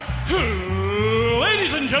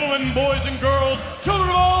Ladies and gentlemen, boys and girls, children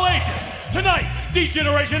of all ages, tonight,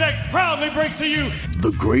 D-Generation X proudly brings to you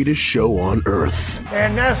the greatest show on earth.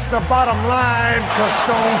 And that's the bottom line, because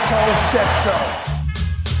Stone Cold said so.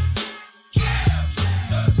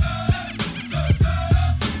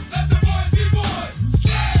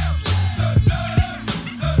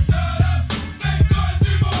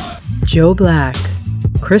 Joe Black,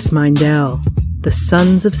 Chris Mindell, the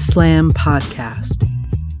Sons of Slam podcast.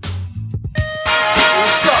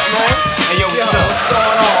 What's up, man? Hey, yo, what's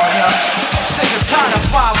going on, yo? I'm sick and tired of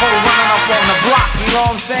 5-0 running up on the block, you know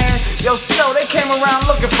what I'm saying? Yo, Snow, they came around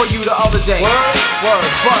looking for you the other day. Word,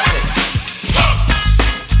 bust it.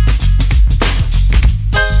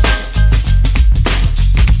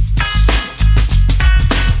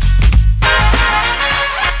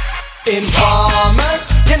 Informer,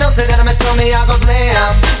 you know say that I'm a snowman, I go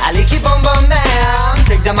blam. I like you boom boom down.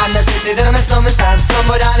 Take the man that say that I'm a snowman, stab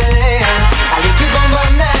somewhere down the lane. I like you boom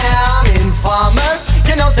boom down. Informer,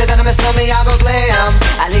 you know say that I'm a snowman, I go blam.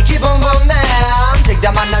 I like you boom boom down. Take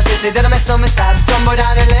the man that say that I'm a snowman, stab somewhere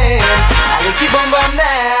down the lane. I like you boom boom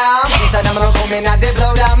down. These are them who come in and they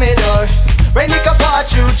blow down my door. Rain it can pour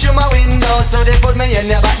through my window, so they put me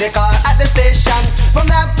in the back the car at the station. From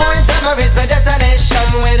that point on, I reached my destination.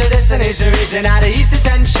 Where the destination region out of east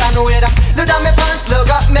detention. Where I look down my pants,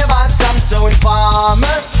 look up my bottom. So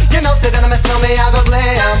informer, you know say that I'm a snowman, I go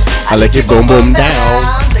blam. I like it boom boom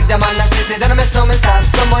down. Take the man that say that I'm a snowman, stop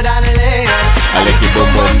somewhere down the lane. I like it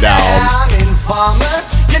boom boom down. Informer,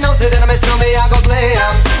 you know say that I'm a snowman, I go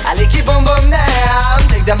blam. I like it boom boom down.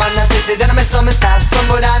 Take the man that say that I'm a snowman, stop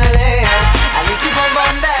somewhere down the lane.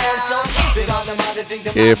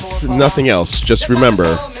 If nothing else, just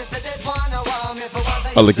remember,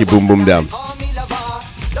 I like you boom boom down.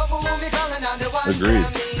 Agreed.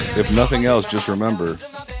 If nothing else, just remember,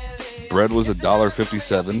 bread was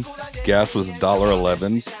 $1.57, gas was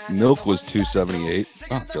 $1.11, milk was $2.78.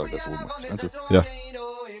 Oh, I feel like that's a little more expensive. Yeah.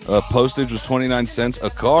 Postage was 29 cents. A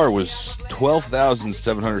car was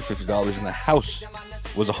 $12,750, and the house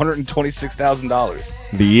was $126,000.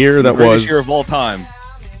 The year that the greatest was year of all time.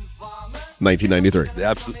 1993.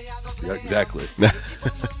 Yeah, exactly.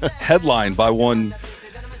 Headlined by one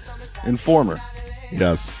informer.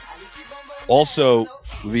 Yes. Also,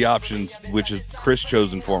 the options, which is Chris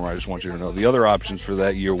chose informer, I just want you to know. The other options for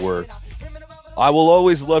that year were I Will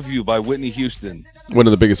Always Love You by Whitney Houston. One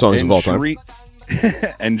of the biggest songs of all time.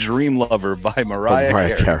 And Dream Lover by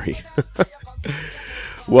Mariah Carey.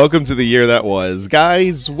 Welcome to the year that was.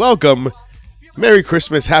 Guys, welcome. Merry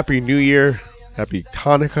Christmas, Happy New Year, Happy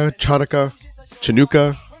Hanukkah,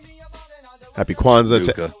 Chanukah, Happy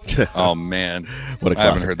Kwanzaa. Oh, man. What a classic. I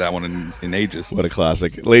haven't heard that one in ages. What a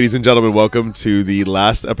classic. Ladies and gentlemen, welcome to the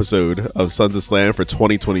last episode of Sons of Slam for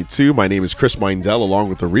 2022. My name is Chris Mindell, along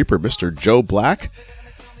with the Reaper, Mr. Joe Black.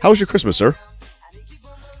 How was your Christmas, sir?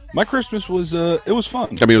 My Christmas was, it was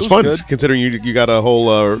fun. I mean, it was fun, good. Considering you got a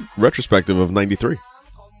whole retrospective of 93.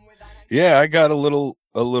 Yeah, I got a little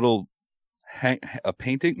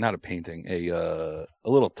painting, not a painting, a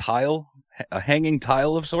little tile, a hanging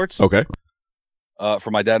tile of sorts. Okay.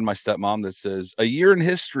 For my dad and my stepmom that says, "A year in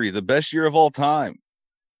history, the best year of all time.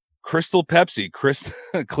 Crystal Pepsi,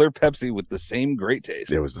 clear Pepsi with the same great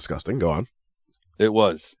taste." It was disgusting. Go on. It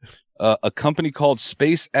was. A company called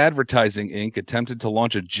Space Advertising Inc. attempted to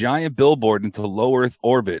launch a giant billboard into low Earth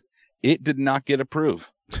orbit. It did not get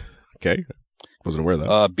approved. Okay. Wasn't aware of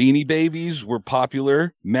that. Beanie Babies were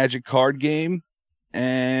popular, Magic Card Game,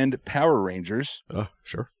 and Power Rangers. Oh,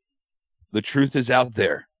 sure. The truth is out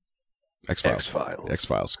there.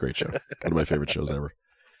 X-Files, great show. One of my favorite shows ever.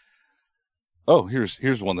 Oh,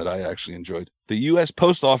 here's one that I actually enjoyed. The U.S.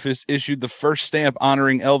 Post Office issued the first stamp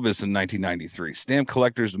honoring Elvis in 1993. Stamp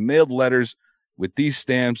collectors mailed letters with these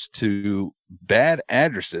stamps to bad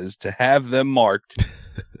addresses to have them marked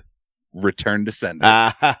 "Return to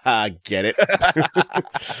Sender." Get it?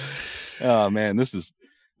 Oh man, this is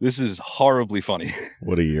horribly funny.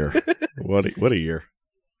 What a year! What a year!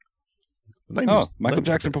 Michael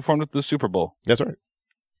Jackson performed at the Super Bowl. That's right.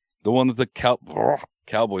 The one that the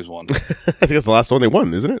Cowboys won. I think that's the last one they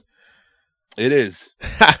won, isn't it? It is.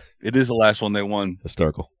 It is the last one they won.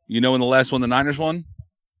 Historical. You know when the last one the Niners won?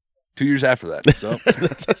 2 years after that. So,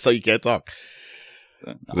 so you can't talk.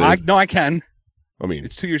 I can. I mean,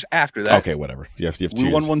 it's 2 years after that. Okay, whatever. You have 2 years.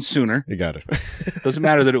 We won one sooner. You got it. Doesn't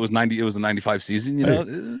matter that it was 90. It was a 95 season. You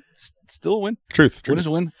know, it's still a win. Truth. Win is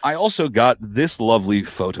a win. I also got this lovely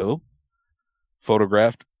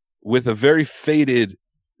photographed with a very faded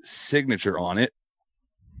signature on it.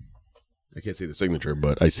 I can't see the signature,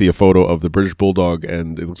 but I see a photo of the British Bulldog,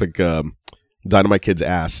 and it looks like Dynamite Kid's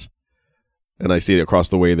ass. And I see it across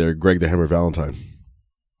the way there, Greg the Hammer Valentine.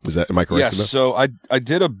 Am I correct? Yes. Yeah, so I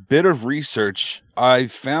did a bit of research. I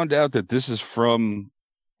found out that this is from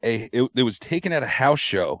it was taken at a house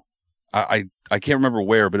show. I can't remember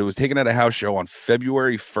where, but it was taken at a house show on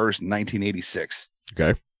February 1st, 1986.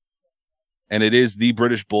 Okay. And it is the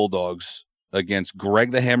British Bulldogs against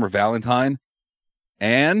Greg the Hammer Valentine.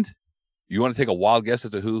 And you want to take a wild guess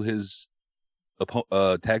as to who his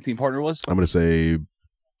tag team partner was? I'm going to say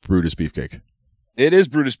Brutus Beefcake. It is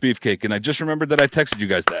Brutus Beefcake, and I just remembered that I texted you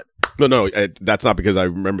guys that. No, that's not because I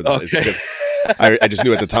remember that. Okay. It's I just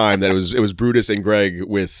knew at the time that it was Brutus and Greg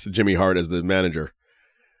with Jimmy Hart as the manager.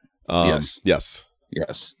 Yes.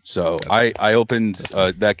 So I opened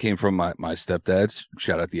that came from my stepdad's.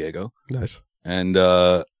 Shout out Diego. Nice. And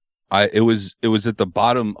it was at the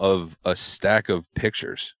bottom of a stack of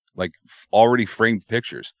pictures, like already framed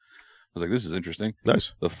pictures. I was like, this is interesting.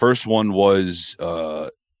 Nice. The first one was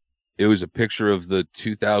it was a picture of the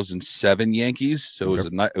 2007 Yankees. So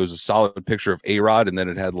it was a solid picture of A-Rod, and then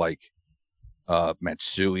it had like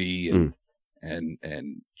Matsui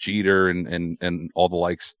and Jeter and all the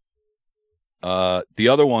likes. The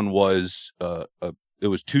other one was it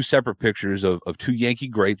was two separate pictures of two Yankee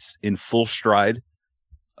greats in full stride,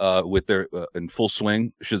 with their in full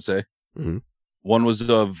swing, I should say. Mm-hmm. One was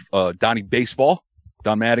of Donnie Baseball,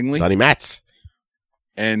 Don Mattingly, Donnie Mats,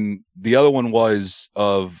 and the other one was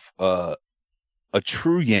of a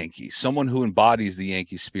true Yankee, someone who embodies the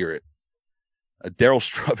Yankee spirit, Darryl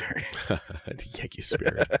Strawberry. The Yankee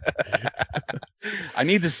spirit. I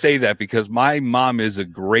need to say that because my mom is a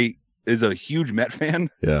huge Met fan.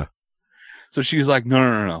 Yeah. So she's like,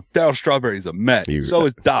 no. Darryl Strawberry's a Met. So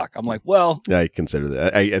is Doc. I'm like, well. Yeah, I consider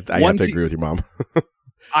that. I have to agree with your mom.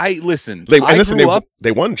 Listen. They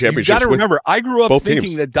won championships. You got to remember, I grew up thinking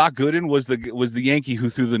teams. that Doc Gooden was the Yankee who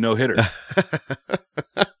threw the no hitter.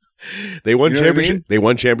 They won championship. I mean? They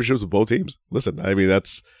won championships with both teams. Listen, I mean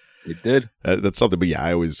that's something. But yeah,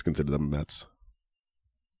 I always consider them Mets.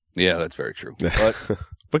 Yeah, that's very true.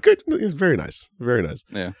 But good. It's very nice. Very nice.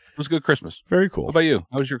 Yeah, it was a good Christmas. Very cool. What about you?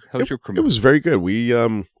 How was your Christmas? It was very good. We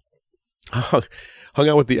hung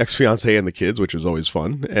out with the ex-fiance and the kids, which was always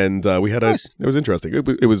fun, and we had it was interesting.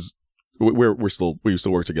 It was we still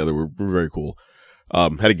work together. We're very cool.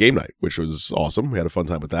 Had a game night, which was awesome. We had a fun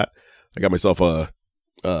time with that. I got myself a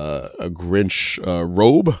Grinch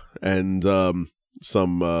robe and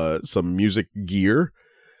some music gear.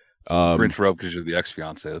 Grinch robe because you're the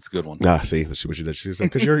ex-fiance. That's a good one. See, that's what she did. She's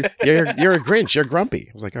like, because you're a Grinch. You're grumpy.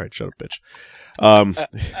 I was like, all right, shut up, bitch.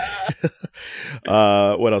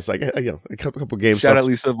 What else? Like, a couple games. Shout out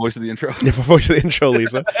Lisa, voice of the intro. Yeah, voice of the intro,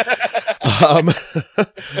 Lisa.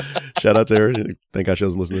 Shout out to her. Thank God she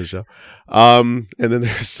doesn't listen to the show. And then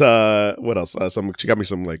there's what else? She got me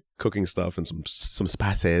some like cooking stuff and some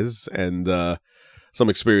spices and some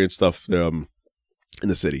experience stuff in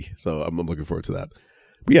the city. So I'm looking forward to that.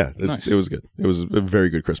 But yeah, nice. It was good. It was a very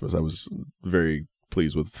good Christmas. I was very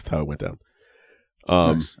pleased with how it went down.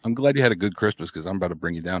 Nice. I'm glad you had a good Christmas because I'm about to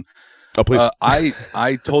bring you down. Oh, please.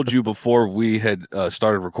 I told you before we had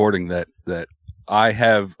started recording that I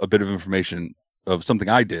have a bit of information of something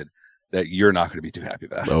I did that you're not going to be too happy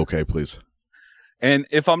about. Okay, please. And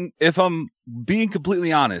if I'm being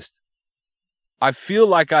completely honest, I feel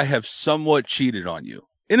like I have somewhat cheated on you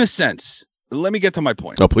in a sense. Let me get to my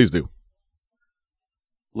point. Oh, please do.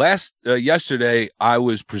 Yesterday, I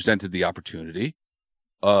was presented the opportunity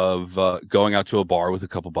of going out to a bar with a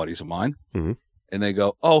couple buddies of mine, mm-hmm. and they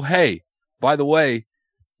go, "Oh, hey, by the way,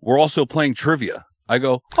 we're also playing trivia." I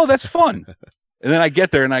go, "Oh, that's fun." And then I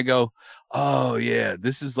get there and I go, "Oh yeah,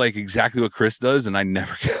 this is like exactly what Chris does," and I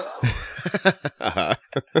never go.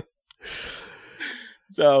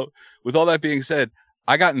 So, with all that being said,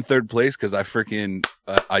 I got in third place because I freaking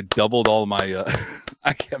I doubled all my.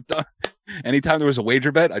 I kept on. Anytime there was a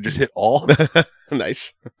wager bet, I just hit all.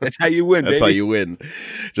 Nice. That's how you win. That's baby. how you win.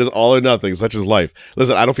 Just all or nothing. Such is life.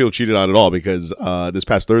 Listen, I don't feel cheated on at all because this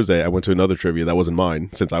past Thursday I went to another trivia that wasn't mine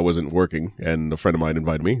since I wasn't working, and a friend of mine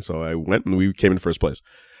invited me, so I went and we came in first place.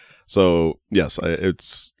 So yes, I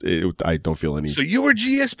don't feel any. So you were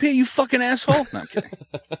GSP, you fucking asshole. No, I'm kidding.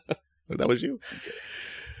 That was you. Okay.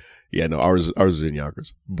 Yeah, no, ours was in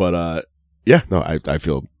Yonkers, but yeah, no, I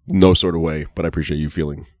feel no sort of way, but I appreciate you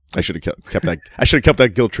feeling. I should have kept that. I should have kept that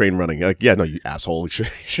guilt train running. Like, yeah, no, you asshole. You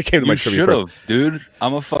should came to my trivia first. You should have, dude.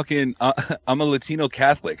 I'm a fucking. I'm a Latino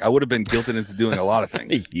Catholic. I would have been guilted into doing a lot of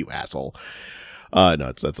things. You asshole. No,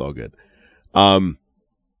 that's all good.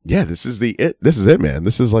 Yeah, this is it, man.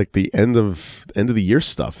 This is like the end of the year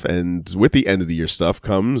stuff, and with the end of the year stuff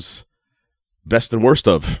comes best and worst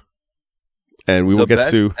of, and we will get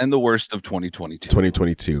to and the worst of 2022.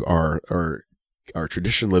 2022, our our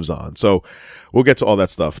tradition lives on. So we'll get to all that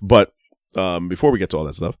stuff. But before we get to all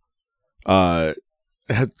that stuff, I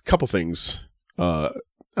had a couple things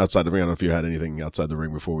outside the ring. I don't know if you had anything outside the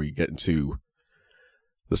ring before we get into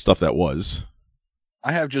the stuff that was.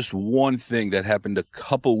 I have just one thing that happened a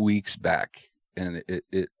couple weeks back, and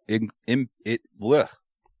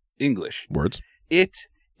English Words. It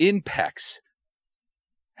impacts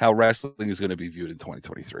how wrestling is going to be viewed in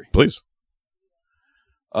 2023. Please.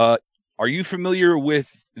 Are you familiar with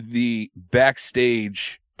the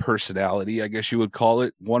backstage personality, I guess you would call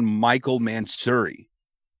it, one Michael Mansouri?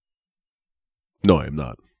 No, I am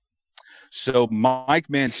not. So Mike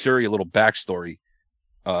Mansouri, a little backstory.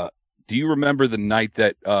 Do you remember the night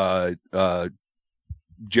that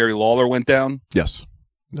Jerry Lawler went down? Yes.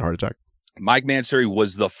 Heart attack. Mike Mansouri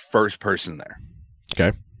was the first person there.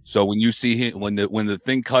 Okay. So when you see him, when the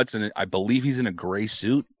thing cuts, and I believe he's in a gray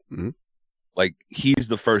suit, like he's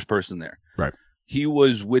the first person there. Right. He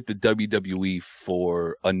was with the WWE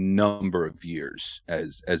for a number of years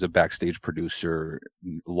as a backstage producer,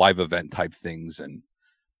 live event type things,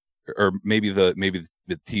 or maybe the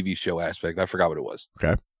TV show aspect. I forgot what it was.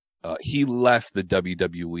 Okay. He left the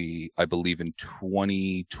WWE, I believe, in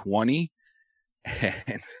 2020,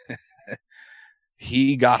 and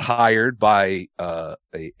he got hired by a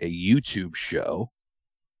YouTube show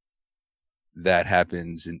that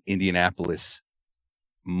happens in Indianapolis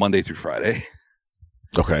Monday through Friday.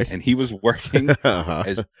 Okay. And he was working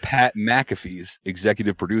as Pat McAfee's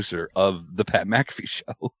executive producer of the Pat McAfee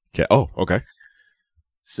show. Okay. Oh, okay.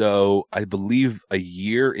 So I believe a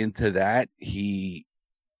year into that, he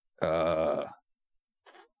left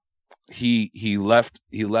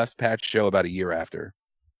Pat's show about a year after,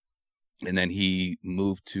 and then he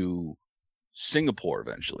moved to Singapore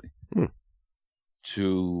eventually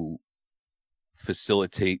to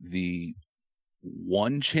facilitate the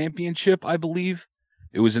One Championship, I believe.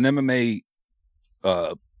 It was an MMA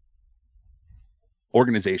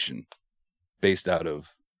organization based out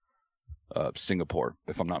of Singapore,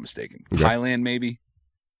 if I'm not mistaken. Okay. Thailand, maybe.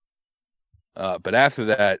 But after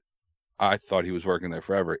that, I thought he was working there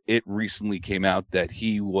forever. It recently came out that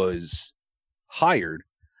he was hired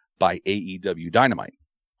by AEW Dynamite,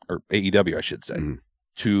 or AEW, I should say,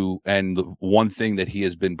 and the one thing that he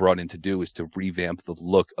has been brought in to do is to revamp the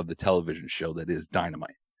look of the television show that is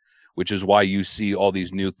Dynamite, which is why you see all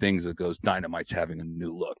these new things that goes, Dynamite's having a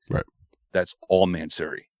new look. Right. That's all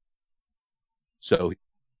Mansouri. So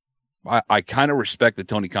I kind of respect that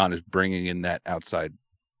Tony Khan is bringing in that outside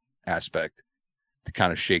aspect to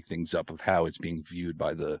kind of shake things up of how it's being viewed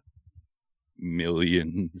by the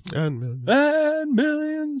millions and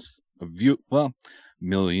millions of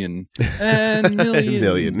million and millions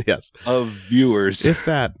million, yes, of viewers, if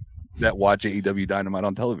that watch AEW Dynamite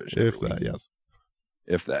on television. If that, yes.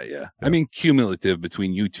 If that, yeah. I mean, cumulative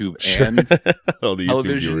between YouTube and all the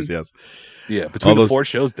YouTube viewers, yes. Yeah, between the four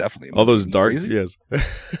shows, definitely. All those dark, yes.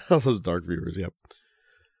 All those dark viewers, yep.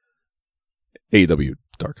 AEW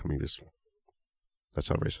dark. I mean, that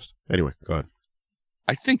sounds racist. Anyway, go ahead.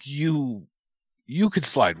 I think you could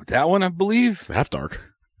slide with that one, I believe. Half dark.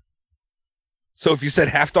 So if you said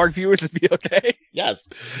half dark viewers, it'd be okay? Yes.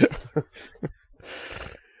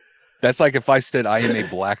 That's like if I said I am a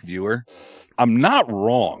black viewer. I'm not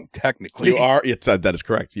wrong, technically. You are. That is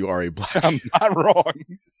correct. You are a black. I'm not wrong.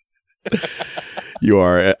 You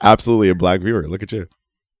are absolutely a black viewer. Look at you.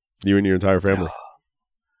 You and your entire family.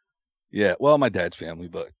 Yeah. Well, my dad's family,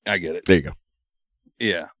 but I get it. There you go.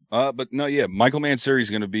 Yeah. But no, yeah. Michael Mansouri is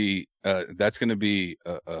going to be. That's going to be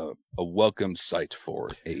a welcome sight for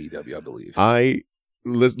AEW, I believe.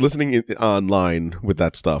 Listening online with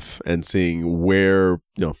that stuff and seeing where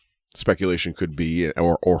speculation could be,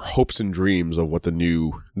 or hopes and dreams of what the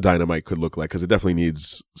new Dynamite could look like, because it definitely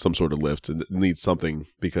needs some sort of lift. It needs something,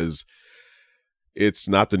 because it's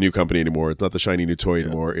not the new company anymore. It's not the shiny new toy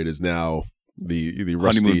anymore. It is now the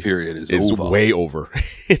rusty honeymoon period is over. Way over.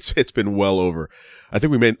 It's been well over. I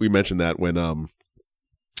think we mentioned that when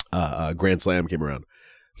Grand Slam came around.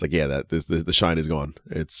 It's like, yeah, that the shine is gone.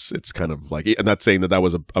 It's kind of like, I'm not saying that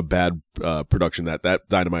was a bad production. That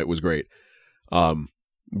Dynamite was great.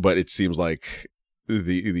 But it seems like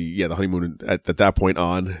the honeymoon at that point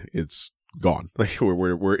on, it's gone. Like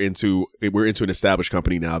we're into an established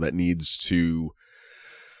company now that needs to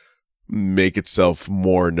make itself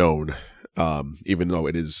more known. Even though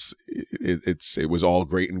it was all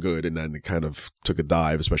great and good, and then it kind of took a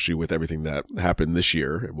dive, especially with everything that happened this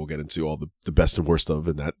year. And we'll get into all the best and worst of,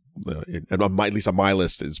 and that, and at least on my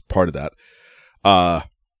list is part of that.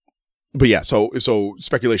 But yeah, so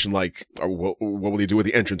speculation like, what will they do with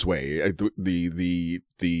the entranceway? It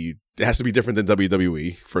has to be different than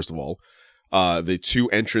WWE, first of all. The 2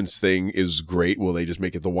 entrance thing is great. Will they just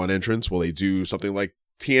make it the 1 entrance? Will they do something like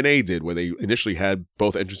TNA did, where they initially had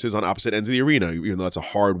both entrances on opposite ends of the arena, even though that's a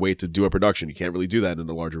hard way to do a production. You can't really do that in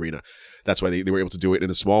a large arena. That's why they were able to do it in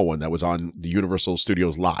a small one that was on the Universal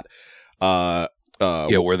Studios lot.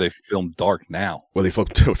 Where they filmed Dark Now. Well, they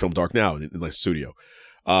filmed Dark Now in the studio.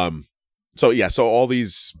 So all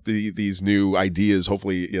these new ideas,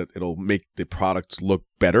 hopefully it'll make the product look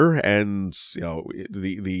better, and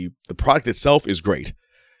the product itself is great.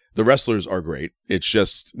 The wrestlers are great. It's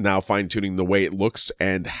just now fine tuning the way it looks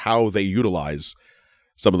and how they utilize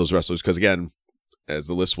some of those wrestlers. Because again, as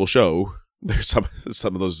the list will show, there's some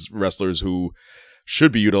of those wrestlers who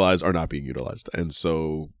should be utilized are not being utilized, and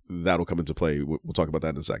so that'll come into play. We'll talk about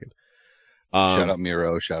that in a second. Shout out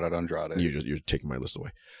Miro. Shout out Andrade. You're taking my list away.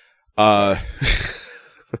 Shout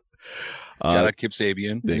out Kip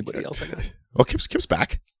Sabian. Anybody else? Well, Kip's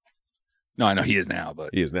back. No, I know he is now,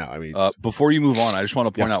 but he is now. I mean, before you move on, I just want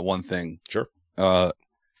to point out one thing. Sure.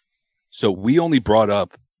 So we only brought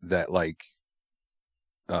up that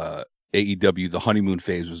AEW, the honeymoon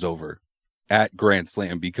phase was over at Grand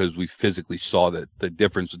Slam because we physically saw that the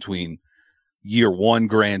difference between year 1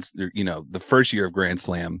 the first year of Grand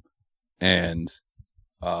Slam and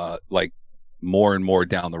more and more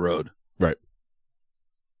down the road. Right.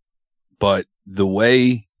 But the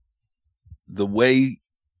way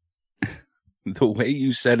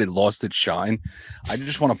you said it lost its shine, I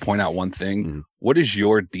just want to point out one thing. Mm-hmm. What is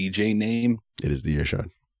your DJ name? It is DJ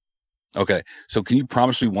Shine. Okay. So can you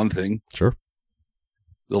promise me one thing? Sure.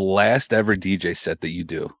 The last ever DJ set that you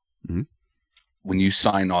do, mm-hmm. when you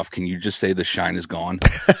sign off, can you just say the shine is gone?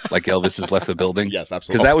 Like Elvis has left the building? Yes,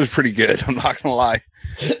 absolutely. Because that was pretty good. I'm not going to lie.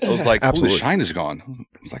 I was like, oh, the shine is gone.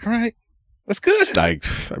 I was like, all right. That's good. I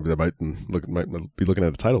might be looking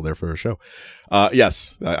at a title there for a show.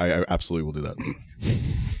 Yes, I absolutely will do that.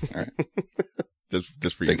 All right.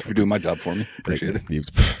 just for you. Thank you for doing my job for me. Appreciate it.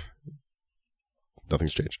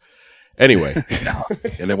 Nothing's changed. Anyway, no,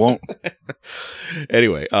 and it won't.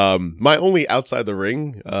 Anyway, my only outside the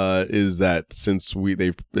ring is that since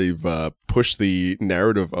they've pushed the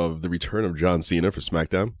narrative of the return of John Cena for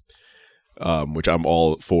SmackDown, which I'm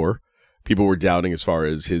all for. People were doubting as far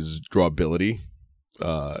as his drawability.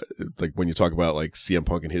 Like when you talk about like CM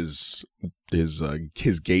Punk and his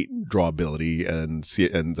gate drawability and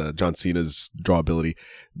John Cena's drawability.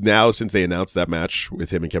 Now, since they announced that match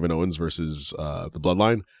with him and Kevin Owens versus the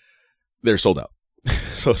Bloodline, they're sold out.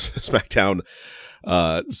 So SmackDown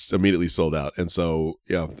immediately sold out, and so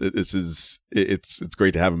it's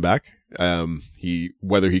great to have him back.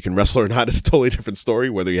 Whether he can wrestle or not is a totally different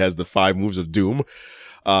story. Whether he has the 5 moves of doom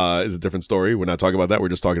is a different story. We're not talking about that. We're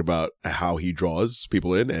just talking about how he draws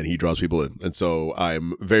people in, and he draws people in. And so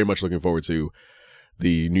I'm very much looking forward to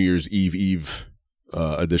the New Year's Eve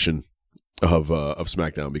edition of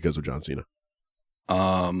SmackDown because of John Cena.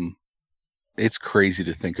 It's crazy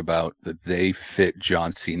to think about that they fit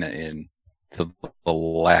John Cena in to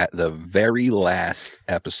the very last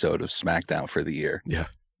episode of SmackDown for the year. Yeah.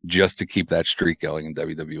 Just to keep that streak going in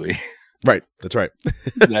WWE. Right. That's right.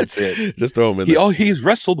 That's it. Just throw him in there. He's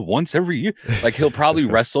wrestled once every year. Like he'll probably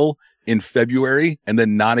wrestle in February and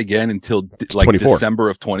then not again until like 24. December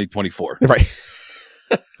of 2024. Right.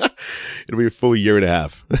 It'll be a full year and a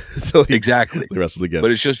half until he wrestles again.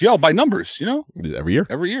 But it's just by numbers, every year.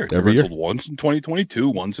 He wrestled once in 2022,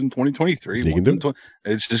 once in 2023. He can do it.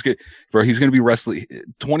 It's just good, bro. He's going to be wrestling.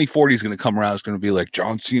 2040 is going to come around. It's going to be like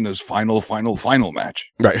John Cena's final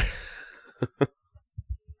match. Right.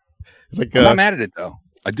 It's like I'm not mad at it though.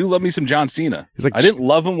 I do love me some John Cena. I didn't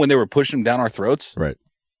love him when they were pushing him down our throats. Right.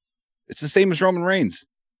 It's the same as Roman Reigns.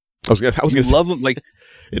 I was gonna love him. Like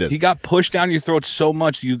it is. He got pushed down your throat so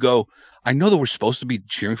much. You go, I know that we're supposed to be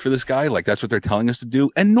cheering for this guy. Like that's what they're telling us to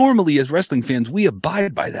do. And normally as wrestling fans, we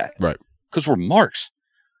abide by that. Right. Because we're marks.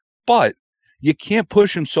 But you can't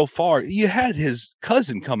push him so far. You had his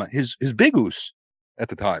cousin come out, his Big Oos at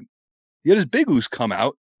the time. You had his Big Oos come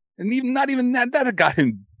out, and not even that got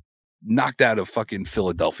him knocked out of fucking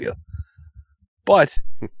Philadelphia. But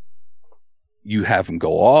you have him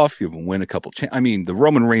go off, you have him win a couple the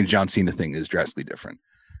Roman Reigns John Cena thing is drastically different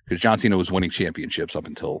because John Cena was winning championships up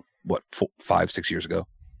until 5-6 years ago.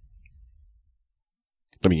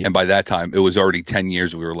 And by that time it was already 10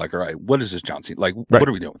 years. We were like, all right, what is this John Cena? Like, what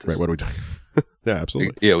are we doing with this? Right, what are we doing? Yeah,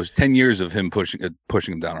 absolutely. Yeah, it was 10 years of him pushing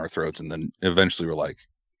him down our throats, and then eventually we're like,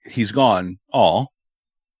 he's gone. Oh,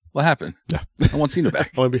 what happened? Yeah, I want Cena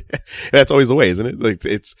back. That's always the way, isn't it? Like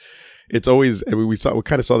it's always. I mean, we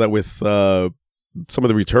kind of saw that with some of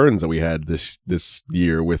the returns that we had this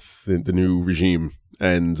year with the new regime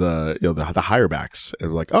and the higher backs,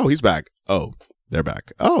 and like, oh, he's back. Oh, They're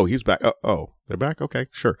back. Oh, he's back. Oh, they're back. Okay,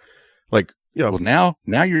 sure. Like, you know. Well,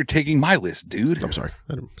 now you're taking my list, dude. I'm sorry.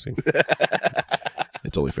 I didn't see.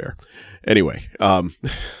 It's only fair. Anyway, oh,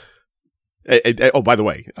 by the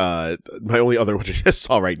way, my only other one I just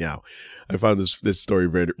saw right now, I found this story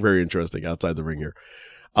very, very interesting outside the ring here.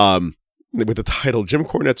 With the title, Jim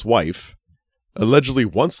Cornette's wife allegedly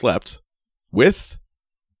once slept with.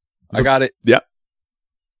 I got it. Yep.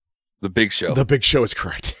 The Big Show. The Big Show is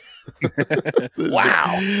correct.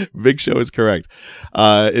 Wow. Big Show is correct.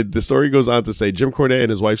 The story goes on to say Jim Cornette and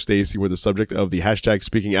his wife Stacy were the subject of the hashtag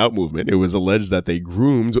Speaking Out movement. It was alleged that they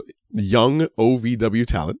groomed young OVW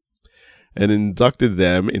talent and inducted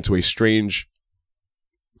them into a strange,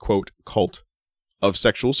 quote, cult of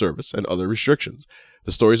sexual service and other restrictions.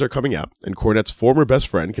 The stories are coming out, and Cornette's former best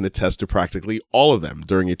friend can attest to practically all of them.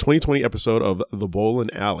 During a 2020 episode of The Bolin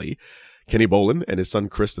Alley, Kenny Bolin and his son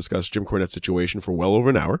Chris discussed Jim Cornette's situation for well over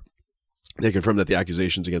an hour. They confirmed that the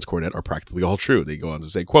accusations against Cornette are practically all true. They go on to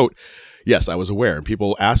say, quote, yes, I was aware, and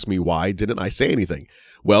people ask me why didn't I say anything?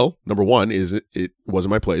 Well, number one is it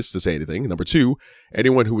wasn't my place to say anything. Number two,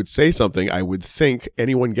 anyone who would say something, I would think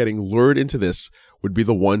anyone getting lured into this would be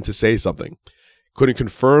the one to say something. Couldn't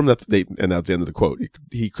confirm that and that's the end of the quote.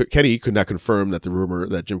 Kenny could not confirm that the rumor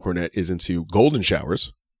that Jim Cornette is into golden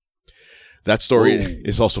showers. That story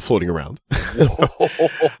is also floating around. That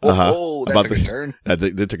took a turn. That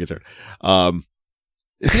took a turn.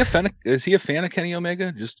 Is he a fan of Kenny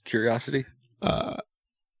Omega? Just curiosity. I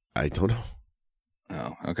don't know.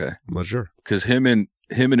 Oh, okay. I'm not sure. Because him and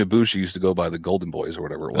Ibushi used to go by the Golden Boys or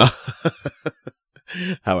whatever it was.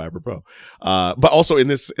 How apropos. But also in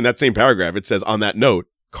that same paragraph, it says, on that note,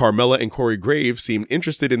 Carmella and Corey Graves seemed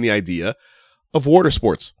interested in the idea of water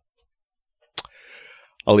sports.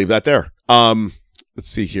 I'll leave that there. Let's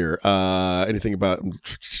see here. Anything about? I'm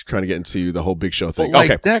trying to get into the whole Big Show thing. Well,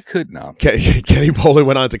 okay, that could not. Kenny Bolin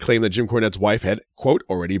went on to claim that Jim Cornette's wife had, quote,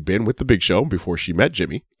 already been with the Big Show before she met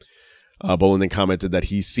Jimmy. Bolin then commented that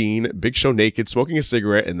he's seen Big Show naked smoking a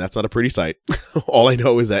cigarette, and that's not a pretty sight. All I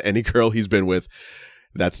know is that any girl he's been with,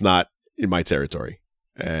 that's not in my territory.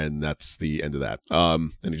 And that's the end of that.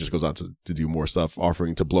 And he just goes on to do more stuff,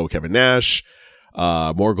 offering to blow Kevin Nash.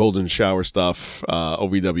 More golden shower stuff.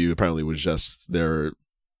 OVW apparently was just their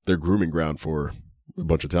grooming ground for a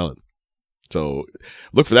bunch of talent. So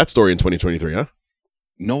look for that story in 2023, huh?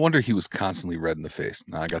 No wonder he was constantly red in the face.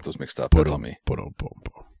 No, I got those mixed up. That's on me.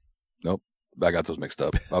 Nope, I got those mixed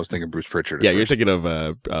up. I was thinking Bruce Pritchard. Yeah, you're thinking of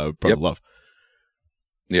Brother Love.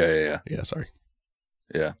 Yeah. Yeah, sorry.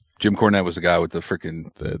 Yeah, Jim Cornette was the guy with the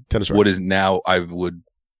tennis racket. What is now? I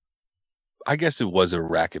guess it was a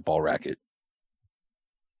racquetball racket.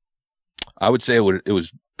 I would say it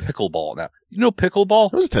was pickleball. Now, you know pickleball?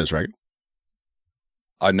 That was a tennis racket.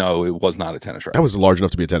 No, it was not a tennis racket. That was large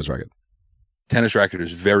enough to be a tennis racket. Tennis racket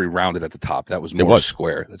is very rounded at the top. That was more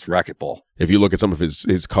square. That's racquetball. If you look at some of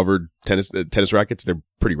his covered tennis rackets, they're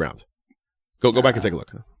pretty round. Go back and take a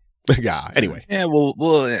look. Yeah. Anyway. Yeah.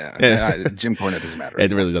 Well. Yeah. Jim Cornette doesn't matter.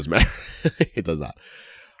 It really doesn't matter. It does not.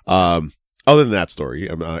 Other than that story,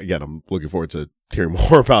 I'm looking forward to hearing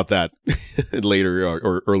more about that later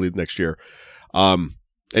or early next year.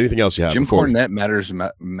 Anything else you have? Jim Cornette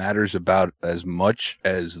matters about as much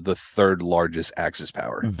as the third largest Axis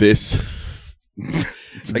power. It's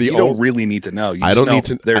like you don't really need to know. I don't need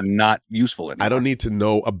to. They're not useful anymore. I don't need to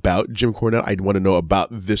know about Jim Cornette. I want to know about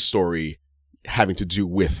this story having to do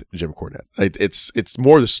with Jim Cornette. It's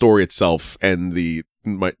more the story itself and the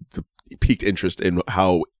piqued interest in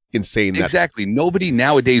how insane that. Exactly. Nobody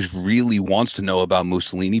nowadays really wants to know about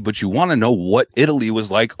Mussolini, but you want to know what Italy was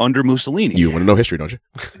like under Mussolini. You want to know history, don't you?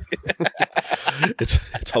 It's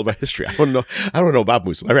all about history. I don't know about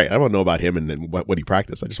Mussolini. Right. I don't know about him and what he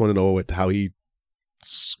practiced. I just want to know how he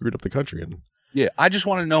screwed up the country. And yeah, I just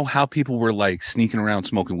want to know how people were like sneaking around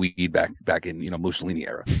smoking weed back in Mussolini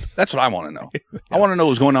era. That's what I want to know. Yes. I want to know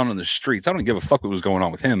what was going on the streets. I don't give a fuck what was going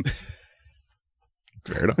on with him.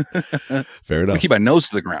 Fair enough. I keep my nose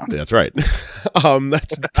to the ground. That's right.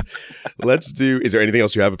 Let's do. Is there anything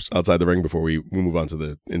else you have outside the ring before we move on to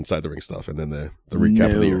the inside the ring stuff and then the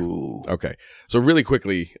recap of the year? Okay. So really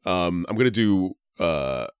quickly, I'm going to do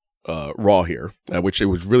Raw here, which it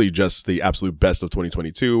was really just the absolute best of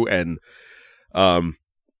 2022, and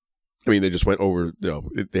they just went over.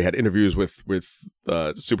 They had interviews with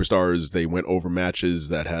superstars. They went over matches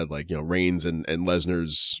that had Reigns and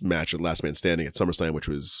Lesnar's match at Last Man Standing at SummerSlam, which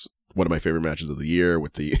was one of my favorite matches of the year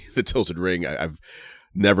with the tilted ring. I've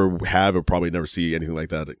never have or probably never see anything like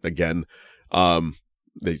that again.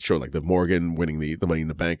 They showed the Morgan winning the Money in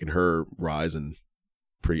the Bank and her rise and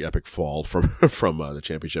pretty epic fall from the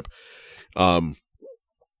championship.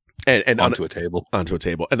 and onto a table. Onto a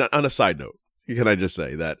table. And on a side note, can I just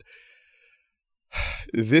say that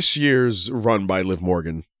this year's run by Liv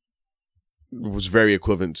Morgan was very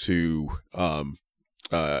equivalent to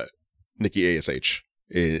Nikki ASH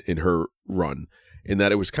in her run, in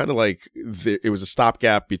that it was kind of like it was a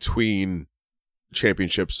stopgap between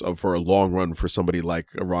championships for a long run for somebody like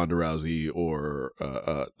a Ronda Rousey or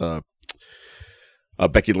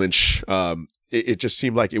Becky Lynch. It just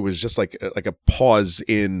seemed like it was just like a pause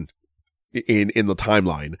in the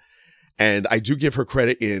timeline, and I do give her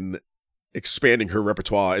credit in expanding her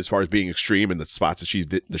repertoire as far as being extreme in the spots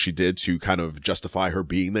that she did to kind of justify her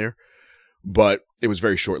being there, but it was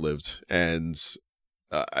very short-lived, and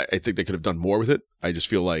I think they could have done more with it. I just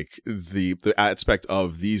feel like the aspect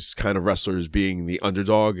of these kind of wrestlers being the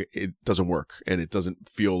underdog, it doesn't work, and it doesn't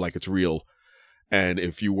feel like it's real. And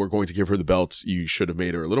if you were going to give her the belt, you should have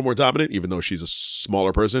made her a little more dominant, even though she's a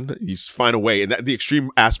smaller person. You find a way, and the extreme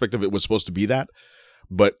aspect of it was supposed to be that,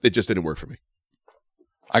 but it just didn't work for me.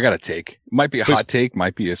 I got a take. Might be a hot take.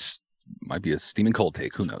 Might be a steaming cold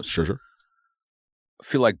take. Who knows? Sure. I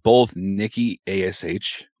feel like both Nikki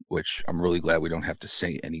ASH, which I'm really glad we don't have to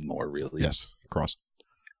say anymore, really. Yes, cross.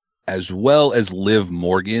 As well as Liv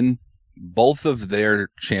Morgan, both of their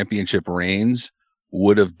championship reigns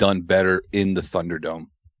would have done better in the Thunderdome.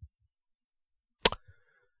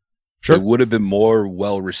 Sure. It would have been more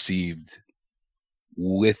well received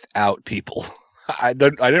without people. I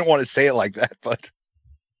didn't want to say it like that, but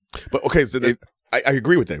okay, so I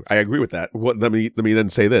agree with that. I agree with that. Let me then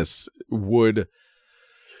say this: would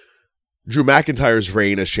Drew McIntyre's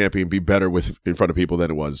reign as champion be better in front of people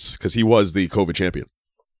than it was, because he was the COVID champion?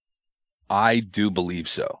 I do believe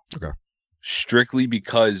so. Okay, strictly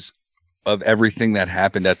because of everything that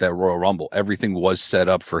happened at that Royal Rumble. Everything was set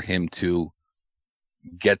up for him to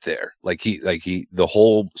get there. Like the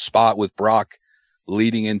whole spot with Brock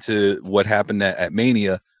leading into what happened at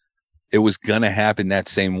Mania, it was going to happen that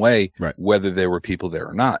same way, right, whether there were people there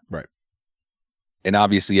or not. Right. And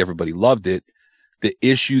obviously everybody loved it. The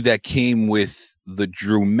issue that came with the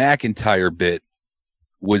Drew McIntyre bit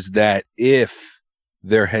was that if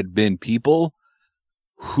there had been people,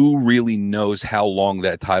 who really knows how long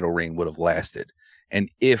that title reign would have lasted? And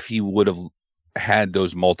if he would have had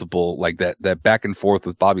those multiple, like that back and forth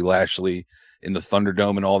with Bobby Lashley in the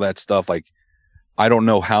Thunderdome and all that stuff, like, I don't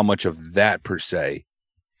know how much of that per se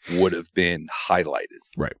would have been highlighted.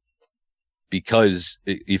 Right. Because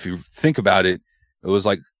if you think about it, it was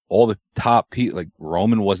like all the top people, like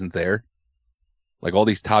Roman wasn't there. Like all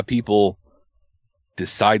these top people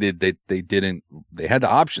decided that they had the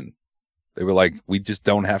option. They were like, we just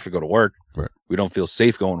don't have to go to work. Right. We don't feel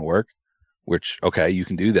safe going to work, which, okay, you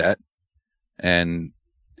can do that. And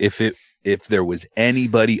if there was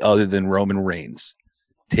anybody other than Roman Reigns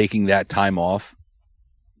taking that time off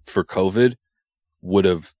for COVID, would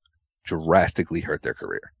have drastically hurt their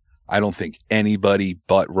career. I don't think anybody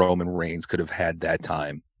but Roman Reigns could have had that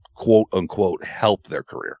time, quote unquote, help their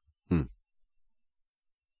career.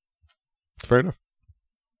 Fair enough.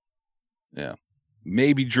 Yeah.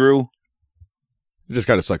 Maybe Drew. It just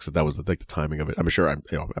kind of sucks that was the timing of it. I'm sure I'm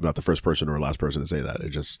not the first person or last person to say that.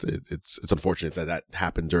 It's unfortunate that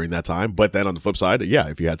happened during that time. But then on the flip side, yeah,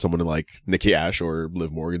 if you had someone like Nikki ASH or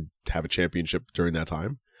Liv Morgan have a championship during that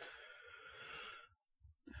time.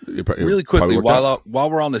 Really quickly, while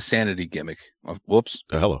we're on the sanity gimmick, whoops.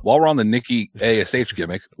 Hello. While we're on the Nikki ASH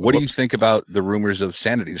gimmick, what do you think about the rumors of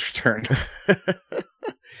Sanity's return?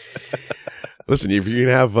 Listen, if you can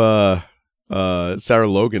have Sarah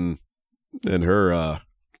Logan and her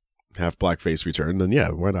half blackface return, then yeah,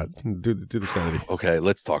 why not do the Sanity? Okay,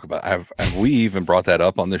 let's talk about. Have we even brought that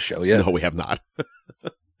up on this show yet? No, we have not.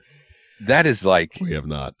 That is like we have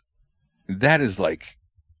not. That is like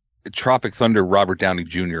Tropic Thunder Robert Downey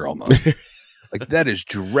Jr. almost. Like that is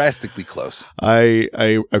drastically close. I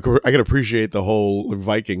can appreciate the whole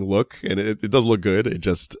Viking look, and it does look good. It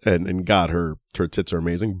just and God, her tits are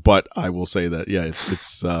amazing. But I will say that yeah,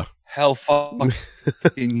 it's hell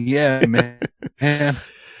fucking yeah, man. Yeah,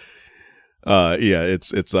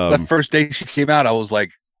 it's the first day she came out, I was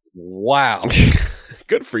like, wow,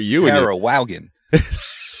 good for you, Sarah Waugan.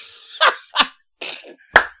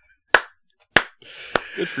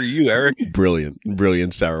 Good for you, Eric.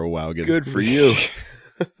 Brilliant, Sarah Waugan. Good for you.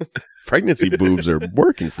 Pregnancy boobs are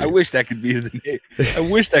working for you. I wish that could be the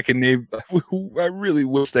name. I really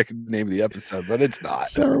wish that could be the name of the episode, but it's not.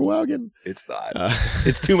 Sarah Waugan. It's not.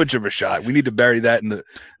 It's too much of a shot. We need to bury that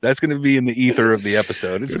that's going to be in the ether of the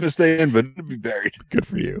episode. It's going to stay in, but it'll be buried. Good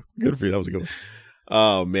for you. That was a good one.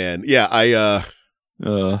 Oh man. Yeah.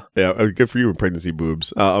 Yeah, good for you in pregnancy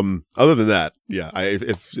boobs. Other than that, yeah,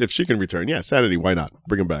 if she can return, yeah, Sanity, why not?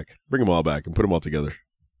 Bring them back, bring them all back, and put them all together.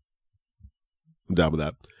 I'm down with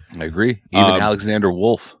that. I agree. Even Alexander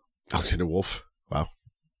Wolf. Alexander Wolf. Wow.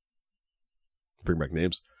 Bring back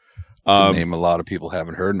names. Name a lot of people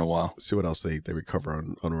haven't heard in a while. See what else they recover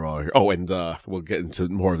on Raw here. Oh, and we'll get into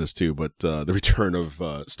more of this too, but the return of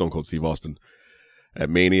Stone Cold Steve Austin at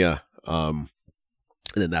Mania, and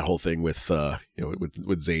then that whole thing with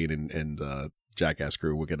with Zayn and Jackass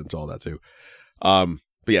Crew. We'll get into all that too. But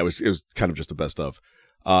yeah, it was kind of just the best of.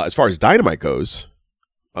 As far as Dynamite goes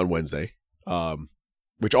on Wednesday,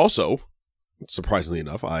 which also, surprisingly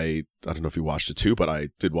enough, I don't know if you watched it too, but I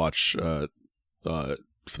did watch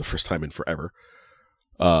for the first time in forever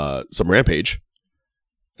some Rampage,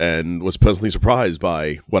 and was pleasantly surprised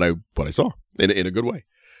by what I saw in a good way.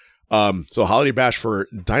 So Holiday Bash for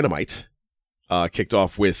Dynamite kicked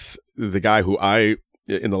off with the guy who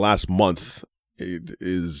in the last month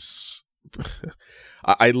is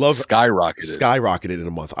I love skyrocketed in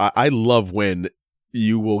a month. I love when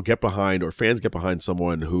you will get behind, or fans get behind,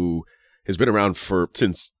 someone who has been around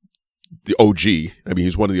since the OG. I mean,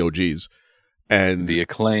 he's one of the OGs. And the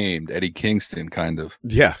Acclaimed Eddie Kingston, kind of.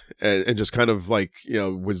 Yeah. And just kind of like,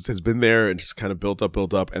 has been there and just kind of built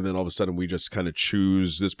up. And then all of a sudden we just kind of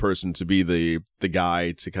choose this person to be the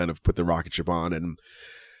guy to kind of put the rocket ship on. And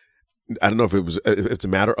I don't know if it's a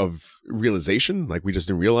matter of realization. Like, we just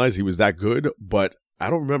didn't realize he was that good, but I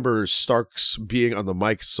don't remember Starks being on the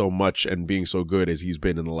mic so much and being so good as he's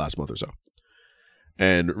been in the last month or so.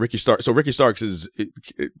 And Ricky Starks is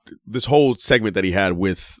this whole segment that he had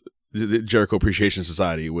with the Jericho Appreciation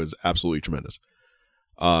Society was absolutely tremendous.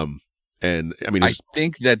 And I mean, I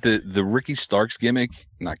think that the Ricky Starks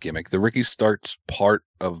the Ricky Starks part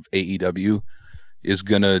of AEW is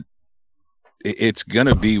gonna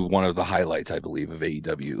be one of the highlights, I believe, of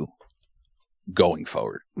AEW going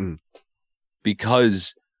forward,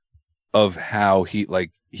 because of how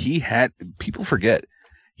people forget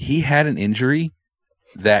he had an injury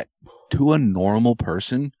that to a normal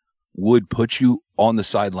person would put you on the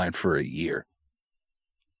sideline for a year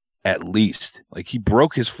at least. Like, he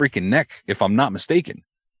broke his freaking neck, if I'm not mistaken,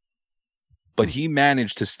 but he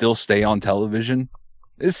managed to still stay on television.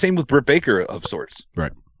 It's the same with Britt Baker of sorts,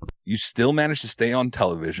 right? You still manage to stay on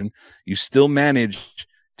television. You still manage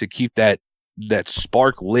to keep that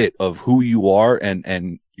spark lit of who you are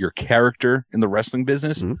and your character in the wrestling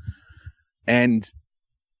business. And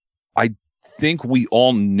I think we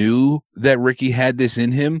all knew that Ricky had this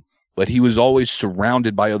in him, but he was always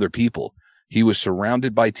surrounded by other people. He was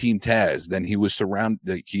surrounded by Team Taz. Then he was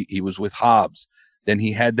he was with Hobbs. Then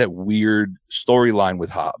he had that weird storyline with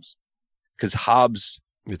Hobbs, because Hobbs,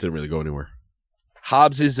 it didn't really go anywhere.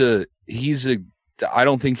 Hobbs I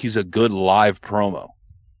don't think he's a good live promo.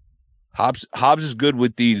 Hobbs is good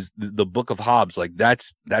with the Book of Hobbs. Like,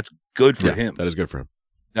 that's good for him. That is good for him.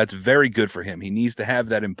 That's very good for him. He needs to have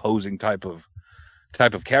that imposing type of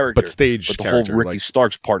character. But the whole Ricky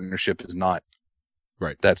Starks partnership is not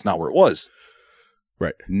right. That's not where it was.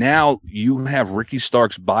 Right. Now you have Ricky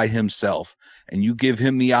Starks by himself, and you give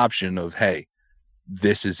him the option of, hey,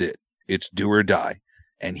 this is it. It's do or die.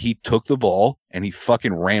 And he took the ball and he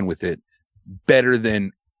fucking ran with it better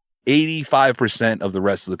than 85% of the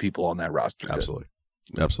rest of the people on that roster. Absolutely.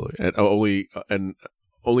 And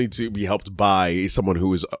only to be helped by someone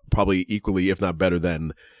who is probably equally, if not better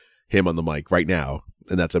than him on the mic right now,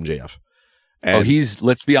 and that's MJF. And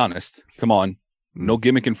let's be honest. Come on. No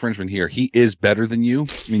gimmick infringement here. He is better than you.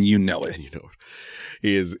 I mean, you know it. And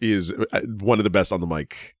he is one of the best on the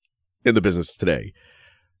mic in the business today.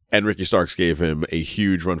 And Ricky Starks gave him a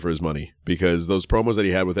huge run for his money, because those promos that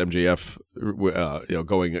he had with MJF,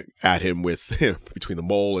 going at him with between the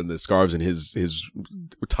mole and the scarves and his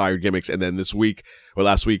tired gimmicks, and then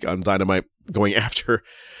last week on Dynamite going after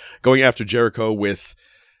Jericho with,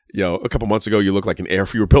 a couple months ago you were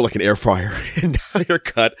built like an air fryer, and now you're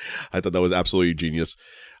cut. I thought that was absolutely genius.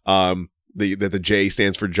 The J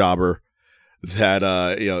stands for jobber. That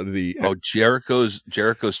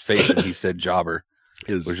Jericho's face when he said jobber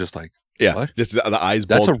was just like, what? Just the eyes.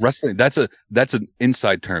 That's a wrestling. That's an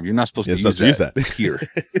inside term. You're not supposed to use that here.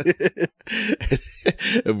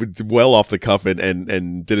 Well off the cuff,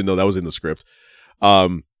 and didn't know that was in the script.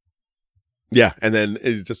 Yeah, and then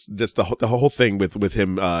it's just the whole thing with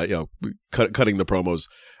him, cutting the promos,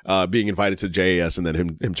 being invited to JAS, and then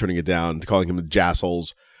him turning it down, calling him the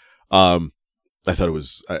jassholes. I thought it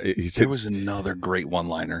was. There was another great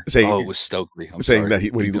one-liner. It was Stokely. Saying that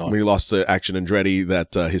when he lost to Action Andretti,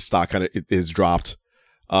 that his stock kind of is dropped.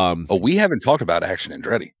 We haven't talked about Action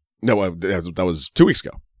Andretti. No, that was 2 weeks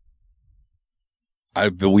ago.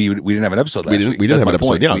 But we didn't have an episode last week. We didn't have an That's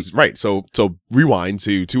episode. my point. Yeah, right. So rewind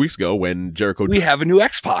to 2 weeks ago when Jericho. We have a new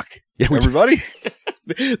X-Pac. Yeah, everybody.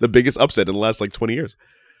 The biggest upset in the last like 20 years.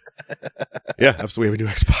 Yeah, absolutely. We have a new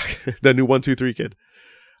X-Pac. The new 1, 2, 3 kid.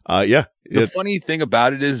 Yeah. The funny thing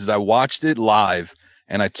about it is I watched it live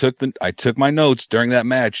and I took my notes during that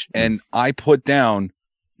match and I put down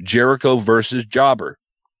Jericho versus Jobber.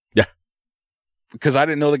 Yeah. Because I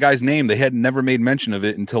didn't know the guy's name. They had never made mention of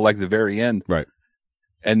it until like the very end. Right.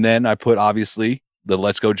 And then I put, obviously, the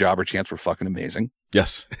Let's Go Jobber chants were fucking amazing.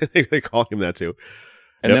 Yes. They call him that too.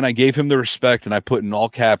 And then I gave him the respect and I put in all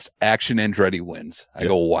caps, Action Andretti wins. I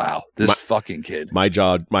go, wow, this fucking kid. My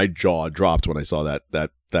jaw dropped when I saw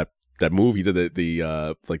that move. He did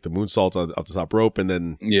the like the moonsault off the top rope, and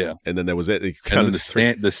then that was it. And then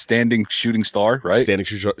the standing shooting star, right? Standing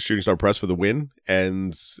shooting star press for the win,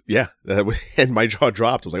 and and my jaw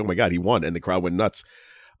dropped. I was like, oh my god, he won, and the crowd went nuts.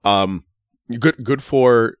 Good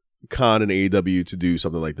for Khan and AEW to do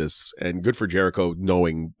something like this, and good for Jericho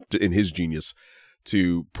knowing in his genius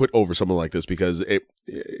to put over someone like this, because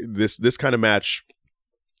this kind of match,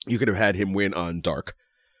 you could have had him win on Dark,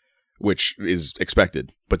 which is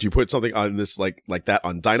expected, but you put something on this like that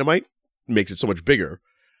on Dynamite, makes it so much bigger,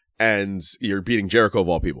 and you're beating Jericho of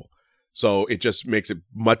all people. So it just makes it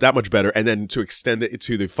that much better. And then to extend it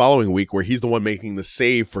to the following week where he's the one making the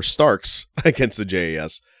save for Starks against the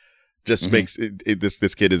JAS, just makes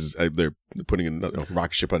this kid is they're putting a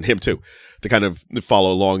rocket ship on him too, to kind of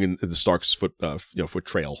follow along in the Starks foot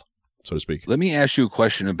trail, so to speak. Let me ask you a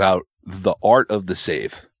question about the art of the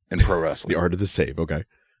save in pro wrestling. The art of the save, okay.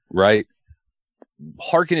 Right?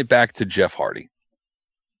 Harken it back to Jeff Hardy.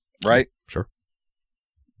 Right? Sure.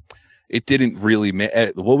 It didn't really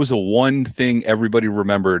what was the one thing everybody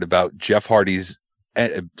remembered about Jeff Hardy's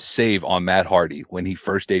save on Matt Hardy when he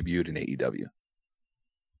first debuted in AEW?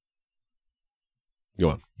 Go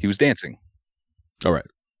on. He was dancing. All right.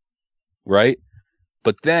 Right?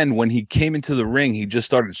 But then when he came into the ring, he just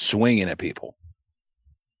started swinging at people.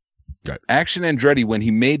 Right. Action Andretti, when he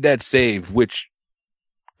made that save, which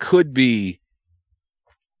could be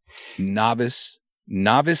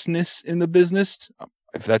noviceness in the business,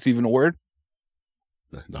 if that's even a word.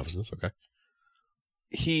 Noviceness, okay.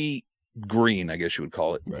 Green, I guess you would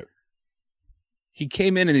call it. Right. He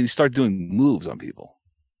came in and he started doing moves on people.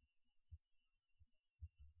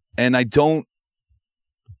 And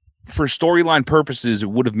for storyline purposes, it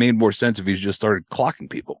would have made more sense if he just started clocking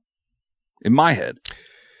people. In my head.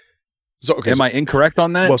 So, okay, am I incorrect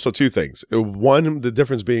on that? Well, so two things. One, the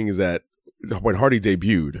difference being is that when Hardy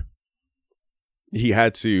debuted, he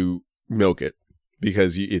had to milk it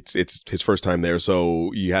because it's his first time there.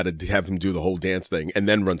 So you had to have him do the whole dance thing and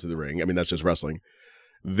then run to the ring. I mean, that's just wrestling.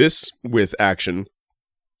 This with Action,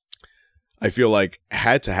 I feel like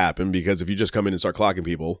had to happen, because if you just come in and start clocking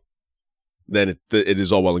people, then it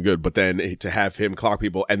is all well and good. But then to have him clock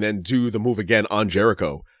people and then do the move again on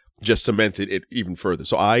Jericho just cemented it even further.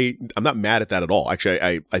 So I'm not mad at that at all.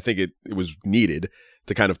 Actually, I think it was needed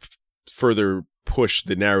to kind of further push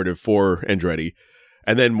the narrative for Andretti.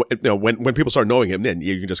 And then when people start knowing him, then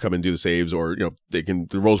you can just come in and do the saves, or the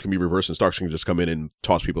roles can be reversed and Starks can just come in and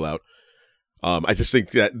toss people out. I just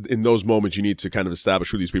think that in those moments you need to kind of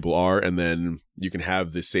establish who these people are, and then you can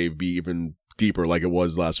have the save be even deeper like it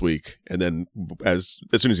was last week. And then as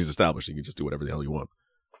soon as he's established, you can just do whatever the hell you want.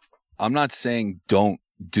 I'm not saying don't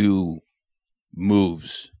do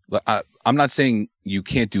moves. I'm not saying you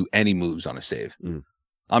can't do any moves on a save.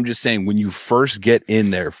 I'm just saying when you first get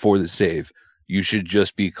in there for the save, you should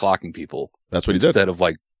just be clocking people. That's what he did. Instead of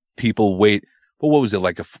like people wait. Well, what was it,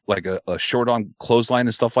 like a short on clothesline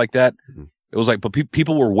and stuff like that? It was like, but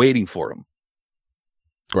people were waiting for him.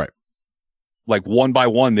 Right. Like one by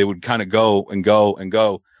one, they would kind of go and go and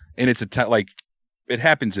go. And it's like it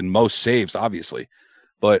happens in most saves, obviously.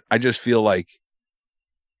 But I just feel like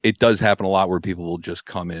it does happen a lot where people will just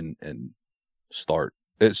come in and start.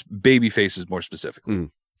 It's baby faces more specifically.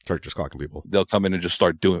 Start just clocking people. They'll come in and just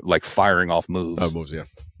start doing like firing off moves. Oh, moves, yeah.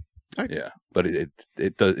 Yeah, but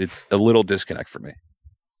it's a little disconnect for me.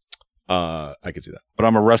 I can see that. But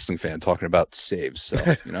I'm a wrestling fan talking about saves, so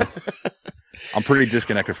I'm pretty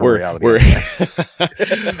disconnected from reality.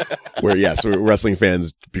 We're wrestling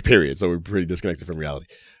fans, period. So we're pretty disconnected from reality.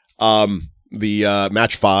 The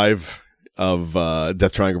match 5 of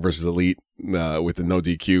Death Triangle versus Elite with the no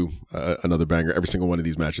DQ, another banger. Every single one of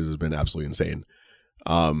these matches has been absolutely insane.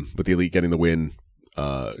 With the Elite getting the win,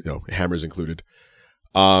 hammers included.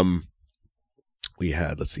 We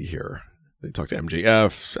had, let's see here. They talked to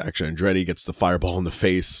MJF. Action Andretti gets the fireball in the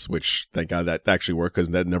face, which thank God that actually worked, because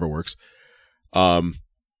that never works. What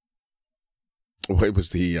was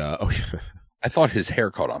the I thought his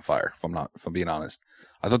hair caught on fire. If I'm being honest,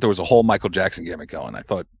 I thought there was a whole Michael Jackson gimmick going. I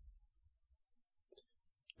thought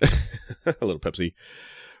a little Pepsi,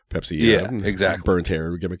 yeah, exactly, burnt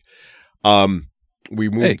hair gimmick. We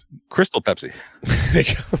moved Crystal Pepsi.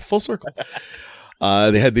 Full circle.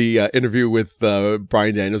 They had the interview with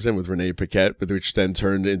Bryan Danielson with Renee Paquette, which then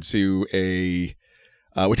turned into a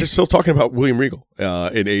which is still talking about William Regal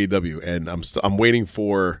in AEW, and I'm waiting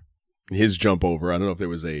for his jump over. I don't know if there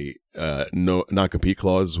was a non-compete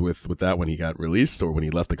clause with that when he got released or when he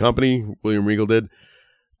left the company. William Regal did.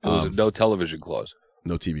 It was a no television clause.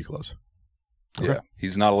 No TV clause. Okay. Yeah,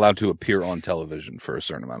 he's not allowed to appear on television for a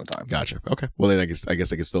certain amount of time. Gotcha. Okay. Well, then I guess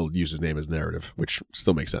they can still use his name as narrative, which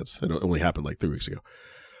still makes sense. It only happened like 3 weeks ago.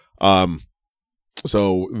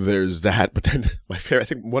 So there's that. But then I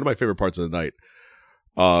think one of my favorite parts of the night,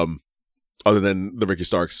 other than the Ricky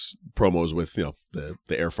Starks promos with the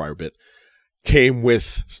air fryer bit, came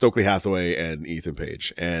with Stokely Hathaway and Ethan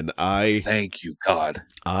Page, and thank you God.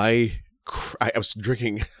 I was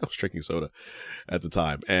drinking soda at the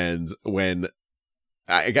time, and when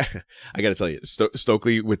I got to tell you,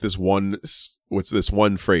 Stokely with this one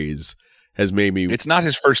phrase has made me. It's not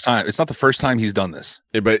his first time. It's not the first time he's done this.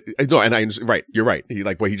 But no, and right, you're right. He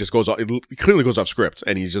he just goes off. It clearly goes off script,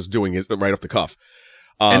 and he's just doing it right off the cuff.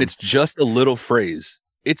 And it's just a little phrase.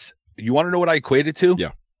 You want to know what I equate it to?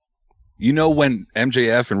 Yeah. You know when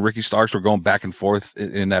MJF and Ricky Starks were going back and forth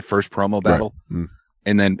in that first promo battle, right.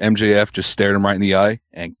 And then MJF just stared him right in the eye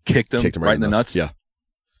and kicked him right in the nuts. Yeah,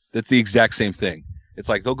 that's the exact same thing. It's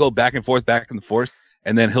like they'll go back and forth,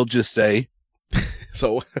 and then he'll just say.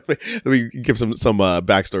 So let me give some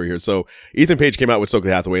backstory here. So Ethan Page came out with Stokely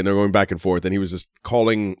Hathaway, and they're going back and forth, and he was just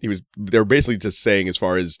calling. They were basically just saying, as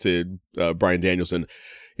far as to Bryan Danielson,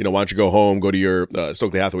 why don't you go home, go to your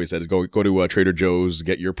Stokely Hathaway said, go to Trader Joe's,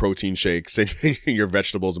 get your protein shakes and your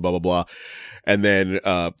vegetables and blah blah blah. And then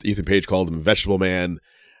Ethan Page called him Vegetable Man.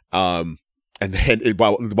 And then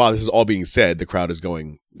while this is all being said, the crowd is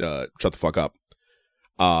going, shut the fuck up.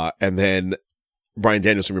 And then Bryan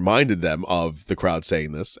Danielson reminded them of the crowd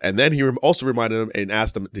saying this, and then he also reminded them and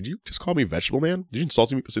asked them, "Did you just call me Vegetable Man? Did you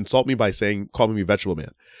insult me by calling me Vegetable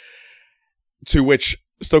Man?" To which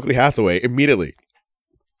Stokely Hathaway immediately,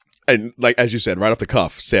 and like as you said, right off the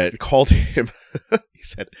cuff, called him. He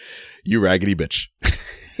said, "You raggedy bitch,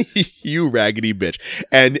 you raggedy bitch,"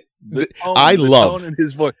 and I love tone in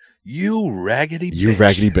his voice. You raggedy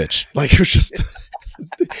bitch. Like it was just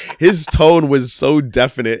his tone was so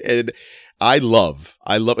definite, and I love,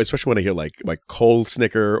 especially when I hear like Cole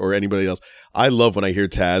Snicker or anybody else. I love when I hear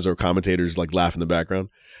Taz or commentators like laugh in the background,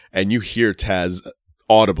 and you hear Taz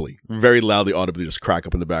very loudly, audibly just crack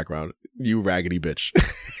up in the background. You raggedy bitch,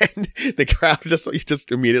 and the crowd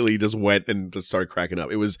just immediately just went and just started cracking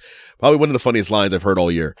up. It was probably one of the funniest lines I've heard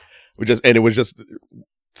all year. And it was just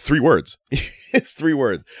 3 words. It's 3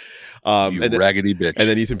 words. Raggedy bitch. And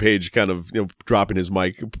then Ethan Page kind of dropping his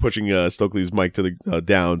mic, pushing Stokely's mic to the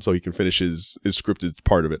down so he can finish his scripted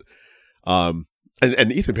part of it.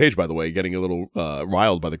 And Ethan Page, by the way, getting a little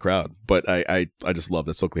riled by the crowd. But I just love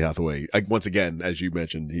that Stokely Hathaway, once again, as you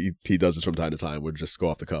mentioned, he does this from time to time, would just go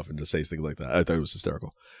off the cuff and just say things like that. I thought it was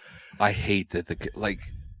hysterical. I hate that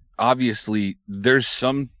obviously there's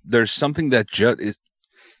something that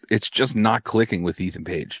it's just not clicking with Ethan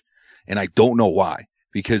Page, and I don't know why,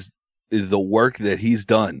 because the work that he's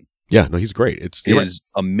done, yeah, no, he's great. Is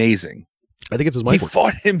amazing. I think it's his mic. He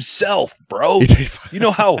fought himself, bro. You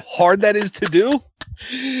know how hard that is to do.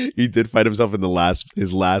 He did fight himself in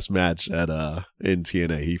his last match at in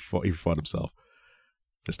TNA. He fought himself.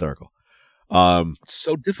 Hysterical. It's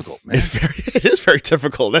so difficult, man. It is very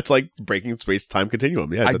difficult. That's like breaking space-time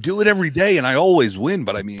continuum. Yeah, I do it every day and I always win,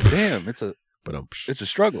 but I mean, damn, it's a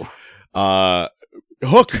struggle.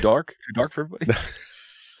 Hook. Too dark for everybody.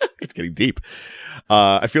 It's getting deep.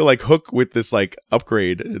 I feel like Hook with this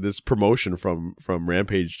upgrade, this promotion from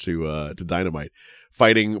Rampage to Dynamite,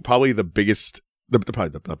 fighting probably the biggest,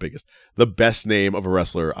 the best name of a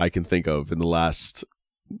wrestler I can think of in the last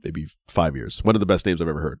maybe 5 years. One of the best names I've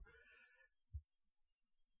ever heard.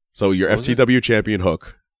 So your FTW champion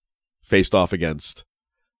Hook faced off against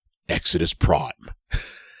Exodus Prime.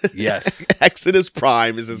 Yes. Exodus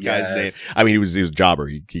Prime is this guy's name. I mean, he was a jobber.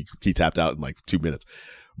 He tapped out in 2 minutes.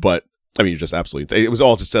 But I mean, just absolutely. It was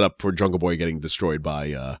all just set up for Jungle Boy getting destroyed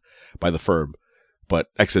by the Firm. But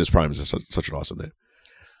Exodus Prime is such an awesome name.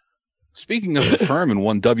 Speaking of the Firm and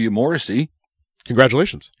 1W Morrissey,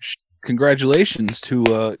 congratulations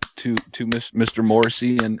to Mr.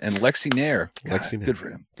 Morrissey and Lexi Nair. Lexi Nair. Good for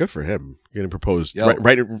him. Good for him. Getting proposed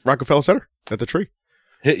right at Rockefeller Center at the Tree.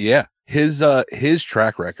 Yeah, his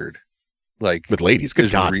track record, with ladies. Good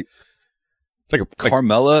God. It's like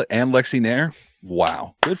Carmella and Lexi Nair.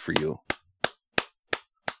 Wow, good for you.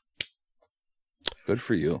 Good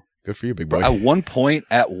for you. Good for you, big boy. At one point,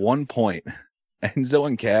 Enzo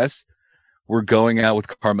and Cass were going out with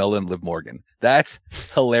Carmella and Liv Morgan. That's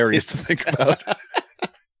hilarious to think about.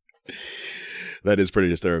 That is pretty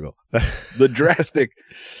hysterical.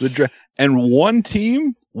 And one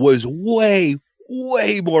team was way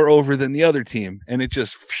more over than the other team, and it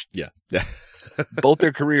just both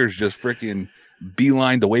their careers just freaking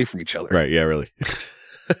beelined away from each other. Right? Yeah, really.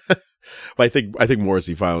 But I think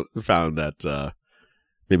Morrissey found that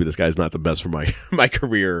maybe this guy's not the best for my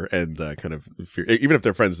career, and kind of fear, even if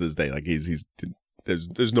they're friends to this day. Like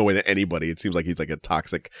there's no way that anybody. It seems like he's like a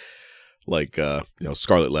toxic, like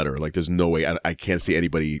Scarlet Letter. Like there's no way I can't see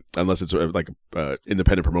anybody unless it's like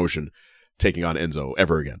independent promotion taking on Enzo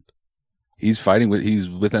ever again. He's with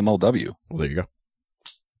MLW. Well, there you go.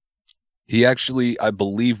 He actually, I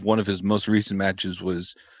believe, one of his most recent matches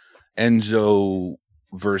was Enzo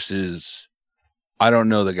versus, I don't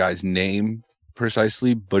know the guy's name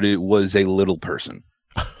precisely, but it was a little person.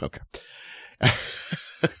 Okay.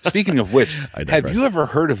 Speaking of which, have you ever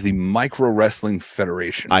heard of the Micro Wrestling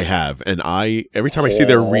Federation? I have, and every time I see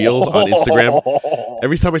their reels on Instagram,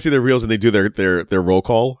 every time I see their reels and they do their roll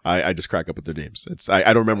call, I just crack up with their names. I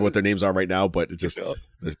don't remember what their names are right now, but it's just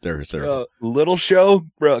they're hysterical. Little Show,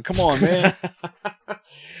 bro, come on, man.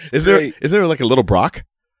 Is there like a Little Brock?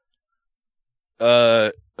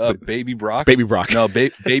 Baby Brock. Baby Brock. No,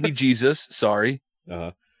 Baby Jesus. Sorry,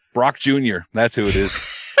 Brock Jr. That's who it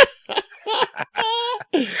is.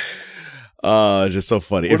 Just so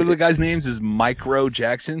funny. What are the guys' names? Is Micro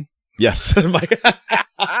Jackson? Yes.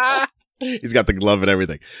 He's got the glove and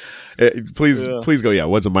everything. Please go. Yeah.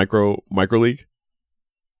 What's a micro league?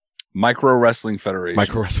 Micro Wrestling Federation.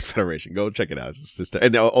 Micro Wrestling Federation. Go check it out.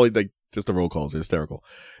 And only like just the roll calls are hysterical.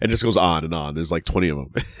 And it just goes on and on. There's like 20 of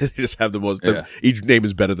them. They just have the most. Each name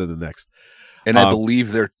is better than the next. And I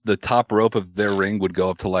believe the top rope of their ring would go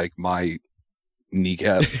up to like my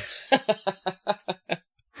kneecap.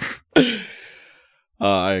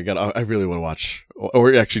 I really want to watch,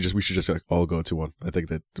 or actually we should just like all go to one. I think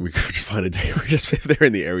that we could just find a day where if they're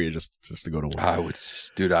in the area just to go to one. I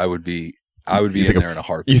would be in there in a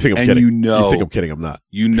heartort. You think I'm kidding? You think I'm kidding? I'm not.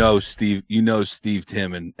 Steve,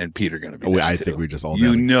 Tim, and Pete are going to be there I too. think we just all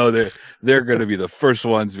they're going to be the first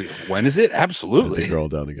ones. When is it? Absolutely. I think we're all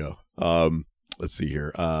down to go. Let's see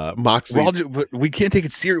here. Moxley. But we can't take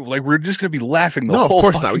it serious. Like we're just going to be laughing the whole time. No, of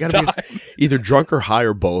course not. We got to be either drunk or high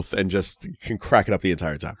or both, and just can crack it up the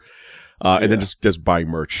entire time. And then just buying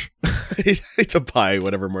merch. I need to buy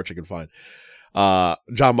whatever merch I can find.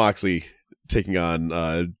 John Moxley taking on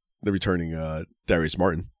the returning Darius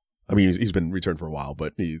Martin. I mean, he's been returned for a while,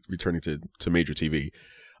 but he's returning to major TV.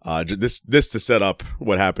 This to set up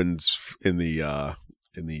what happens in the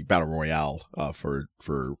Battle Royale for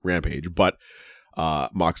Rampage, but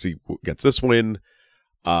Moxley gets this win.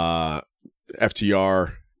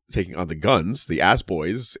 FTR taking on the Guns, the Ass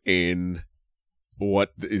Boys, in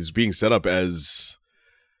what is being set up as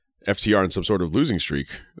FTR in some sort of losing streak.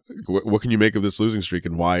 What can you make of this losing streak,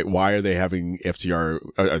 and why are they having FTR?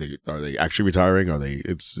 Are they actually retiring? Are they?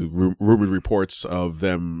 It's rumored reports of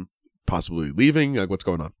them possibly leaving. Like, what's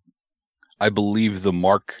going on? I believe the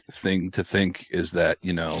Mark thing to think is that,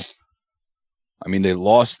 I mean, they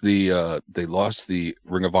lost the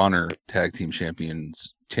Ring of Honor Tag Team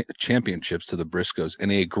Championships to the Briscoes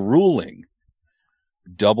in a grueling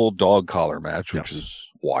double dog collar match, which is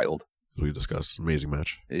wild. We discussed. Amazing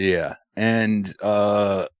match. Yeah. And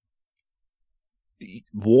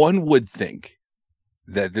one would think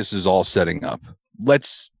that this is all setting up.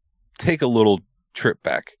 Let's take a little trip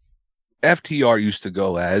back. FTR used to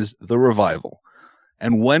go as the Revival.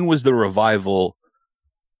 And when was the Revival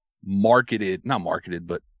not marketed,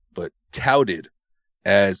 but touted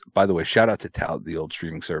as, by the way, shout out to Tout, the old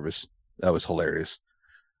streaming service. That was hilarious.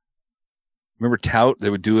 Remember Tout?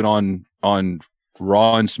 They would do it on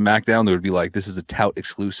Raw and SmackDown. They would be like, this is a Tout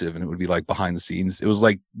exclusive, and it would be like behind the scenes. It was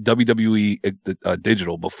like WWE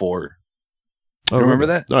digital before. You remember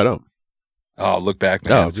that? No, I don't. Oh, look back,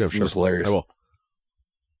 man. It was hilarious. I will.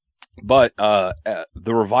 But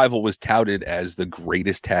the Revival was touted as the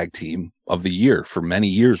greatest tag team of the year for many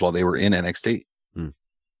years while they were in NXT. And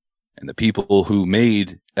the people who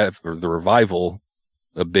made the Revival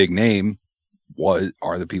a big name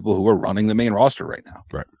are the people who are running the main roster right now.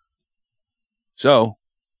 Right. So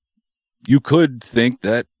you could think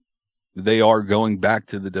that they are going back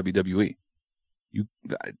to the WWE.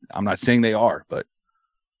 I'm not saying they are, but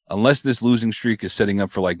unless this losing streak is setting up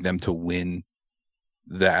for like them to win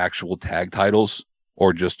the actual tag titles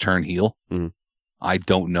or just turn heel, I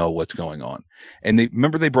don't know what's going on. And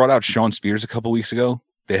they brought out Sean Spears a couple weeks ago.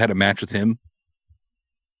 They had a match with him.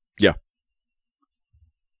 Yeah.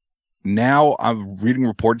 Now I'm reading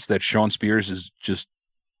reports that Sean Spears is just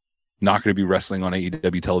not going to be wrestling on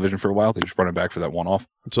AEW television for a while. They just brought him back for that one-off.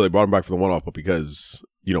 So they brought him back for the one-off, but because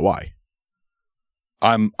you know why?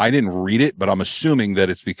 I didn't read it, but I'm assuming that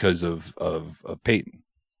it's because of Peyton.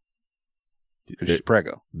 Because she's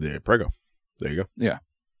Prego. The Prego. There you go. Yeah.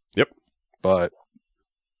 Yep. But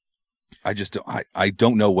I just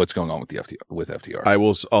don't know what's going on with the FTR. I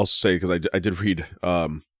will also say, because I did read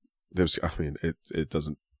there's, I mean, it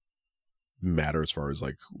doesn't matter as far as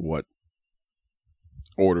like what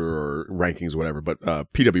order or rankings or whatever, but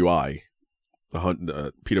PWI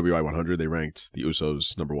 100, they ranked the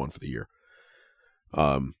Usos number 1 for the year,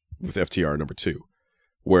 with FTR number 2,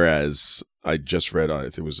 whereas I just read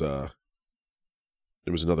there was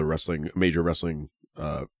another major wrestling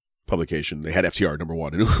publication, they had FTR number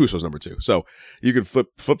 1 and Usos number 2, so you could flip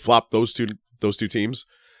flop those two teams,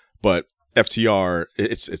 but FTR,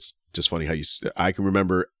 it's just funny how I can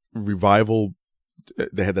remember Revival,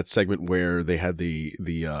 they had that segment where they had the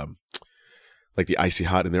like the icy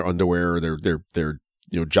hot in their underwear, or their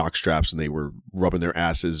jock straps, and they were rubbing their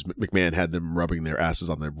asses. McMahon had them rubbing their asses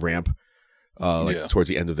on the ramp, towards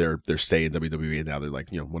the end of their stay in WWE, and now they're like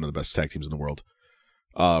one of the best tag teams in the world.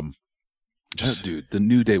 Dude, the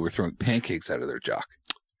New Day were throwing pancakes out of their jock.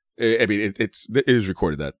 I mean, it is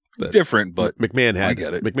recorded that different, but McMahon had, I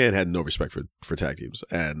get it. McMahon had no respect for tag teams,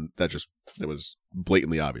 and it was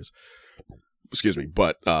blatantly obvious. Excuse me,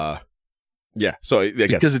 but yeah. So again,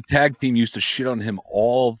 because the tag team used to shit on him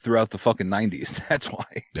all throughout the fucking 90s. That's why.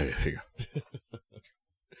 There you go.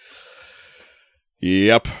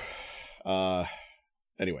 Yep.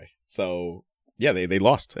 Anyway, so yeah, they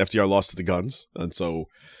lost. FTR lost to the Guns, and so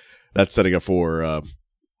that's setting up for.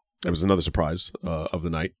 That was another surprise of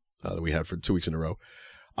the night that we had for 2 weeks in a row.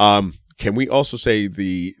 Can we also say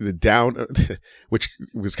the down, which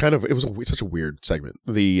was such a weird segment.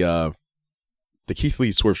 The Keith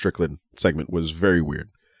Lee Swerve Strickland segment was very weird.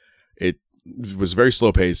 It was very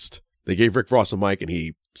slow paced. They gave Rick Ross a mic and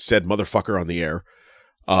he said "motherfucker" on the air.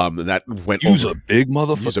 And that went. You's a big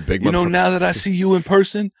motherfucker. He's a big motherfucker. Now that I see you in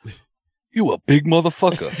person, you a big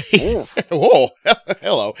motherfucker. Whoa,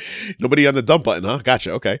 hello. Nobody on the dump button, huh?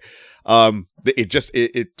 Gotcha. Okay.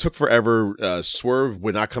 It took forever. Swerve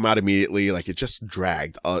would not come out immediately. Like, it just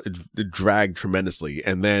dragged. It dragged tremendously,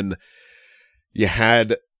 and then you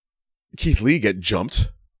had Keith Lee get jumped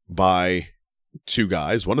by 2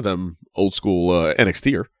 guys. One of them old school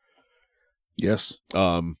NXTer. Yes.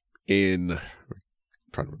 In I'm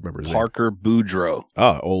trying to remember his name. Parker Boudreaux.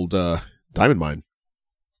 Old Diamond Mine.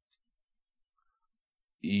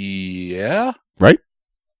 Yeah. Right?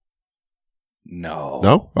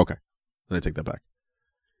 No. Okay. Then I take that back.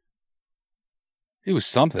 He was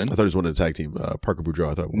something. I thought he was one of the tag team. Parker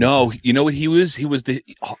Boudreaux. I thought. No, you know what he was? He was the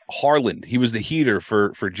Harland. He was the heater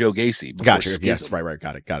for Joe Gacy. Gotcha. Yes. Right.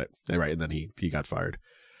 Got it. Right. And then he got fired.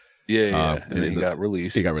 Yeah. And then he got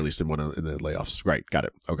released. He got released in the layoffs. Right. Got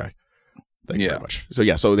it. Okay. Thank you very much. So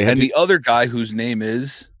yeah. So they had the other guy whose name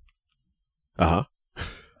is. I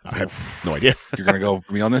have no idea. You're gonna go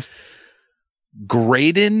for me on this.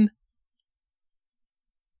 Graydon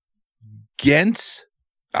Gents.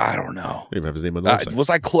 I don't know. They have his name on the website. Was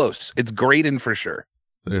I close? It's Graydon for sure.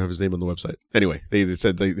 They have his name on the website. Anyway, they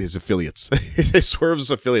said his affiliates. They Swerve's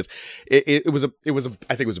affiliates. It was I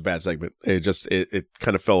think it was a bad segment. It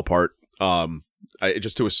kind of fell apart.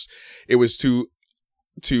 It was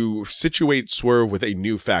to situate Swerve with a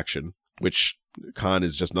new faction, which Khan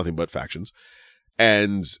is just nothing but factions.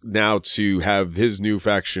 And now to have his new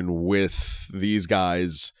faction with these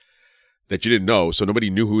guys that you didn't know, so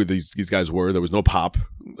nobody knew who these guys were. There was no pop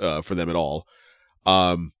for them at all,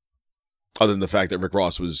 other than the fact that Rick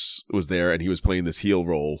Ross was there and he was playing this heel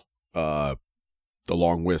role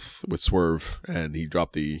along with Swerve, and he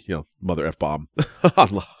dropped the mother F-bomb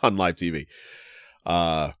on live TV.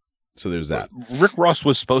 So there's that. Rick Ross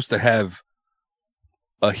was supposed to have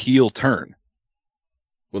a heel turn.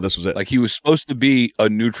 Well, this was it. Like, he was supposed to be a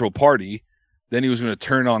neutral party. Then he was going to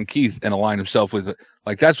turn on Keith and align himself with it.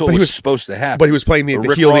 Like, that's what was supposed to happen. But he was playing the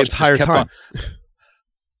heel the entire time.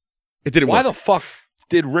 It didn't work. Why the fuck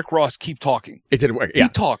did Rick Ross keep talking? It didn't work. He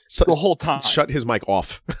talked the whole time. Shut his mic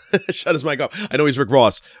off. Shut his mic off. I know he's Rick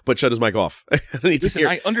Ross, but shut his mic off. Listen,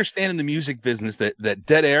 I understand in the music business that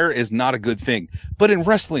dead air is not a good thing. But in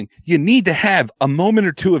wrestling, you need to have a moment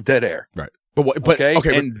or two of dead air. Right. But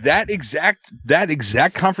and that exact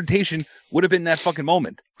confrontation would have been that fucking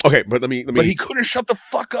moment. Okay, but let me. But he couldn't shut the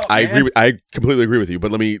fuck up. I completely agree with you.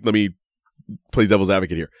 But let me play devil's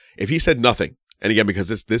advocate here. If he said nothing And again, because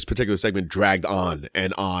this particular segment dragged on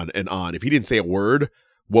and on and on. If he didn't say a word,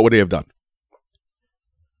 what would they have done?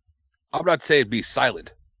 I'm not saying be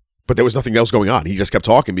silent. But there was nothing else going on. He just kept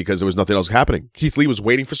talking because there was nothing else happening. Keith Lee was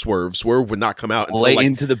waiting for Swerve. Swerve would not come out until play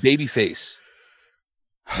into the baby face.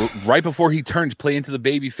 Right before he turned, play into the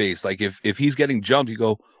baby face. Like if he's getting jumped, you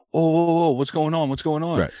go, oh, what's going on? What's going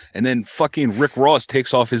on? Right. And then fucking Rick Ross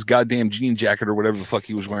takes off his goddamn jean jacket or whatever the fuck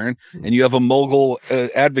he was wearing, and you have a mogul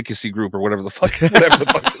advocacy group or whatever the fuck this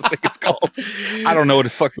thing is called. I don't know what the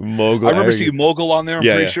fuck. Mogul. I remember seeing mogul on there. I'm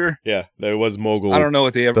pretty sure. Yeah, there was mogul. I don't know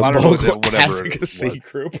what they ever. The I don't know mogul whatever advocacy it was.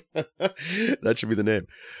 group. That should be the name.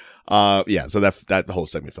 Yeah. So that whole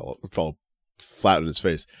segment fell flat on his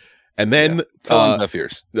face, and then fell on deaf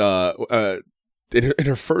ears. In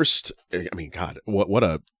her first, I mean, God, what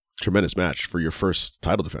a tremendous match for your first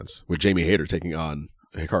title defense with Jamie Hayter taking on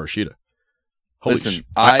Hikaru Shida. Listen,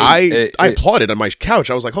 I applauded on my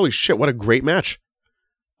couch. I was like, holy shit, what a great match.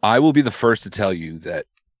 I will be the first to tell you that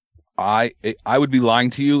I would be lying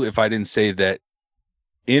to you if I didn't say that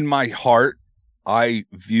in my heart, I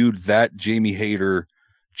viewed that Jamie Hayter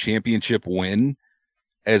championship win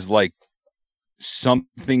as like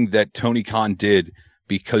something that Tony Khan did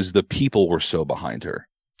because the people were so behind her.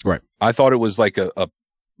 Right. I thought it was like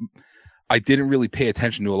I didn't really pay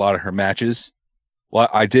attention to a lot of her matches. Well,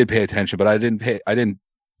 I did pay attention, but I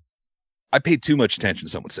paid too much attention,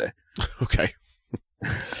 some would say. Okay.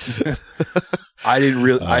 I didn't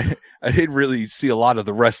really I didn't really see a lot of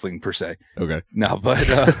the wrestling per se. Okay. No, but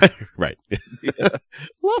right. Yeah.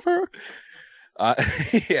 Love her.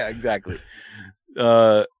 Yeah, exactly.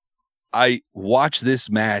 I watched this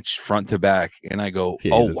match front to back and I go,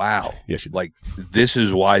 oh wow. Yeah, like this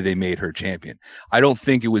is why they made her champion. I don't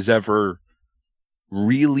think it was ever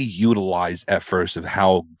really utilized at first of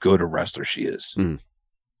how good a wrestler she is. Mm.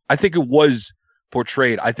 I think it was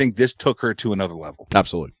portrayed. I think this took her to another level.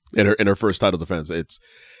 Absolutely. In her first title defense,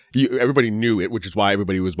 everybody knew it, which is why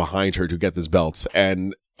everybody was behind her to get this belt.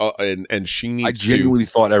 And she needs. I genuinely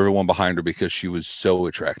thought everyone behind her because she was so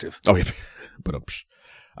attractive. Oh yeah, but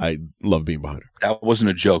I love being behind her. That wasn't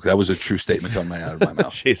a joke. That was a true statement coming out of my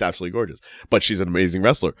mouth. She's absolutely gorgeous, but she's an amazing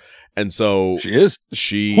wrestler, and so she is.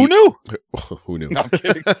 Who knew? Who knew? No, I'm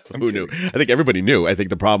kidding. Who knew? I think everybody knew. I think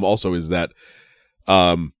the problem also is that,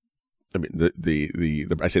 I mean,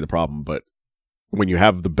 the I say the problem, but when you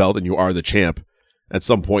have the belt and you are the champ, at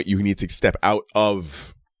some point you need to step out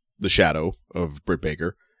of the shadow of Britt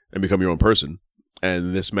Baker and become your own person.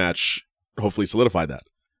 And this match hopefully solidified that,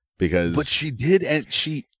 because but she did, and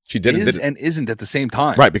she didn't and isn't at the same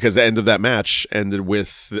time, right? Because the end of that match ended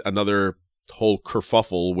with another whole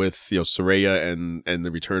kerfuffle with Saraya and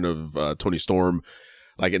the return of Tony Storm.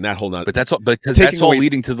 Like in that whole but that's all because that's all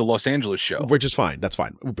leading to the Los Angeles show, which is fine. That's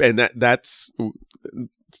fine, and that's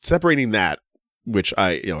separating that, which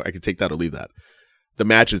I could take that or leave that. The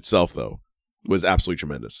match itself, though, was absolutely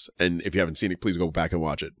tremendous, and if you haven't seen it, please go back and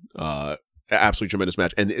watch it. Absolutely tremendous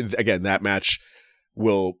match, and again, that match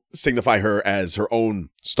will signify her as her own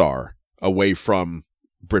star away from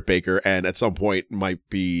Britt Baker, and at some point might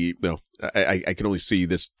be I can only see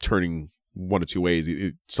this turning one of two ways.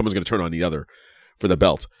 Someone's going to turn on the other for the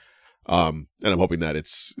belt, and I'm hoping that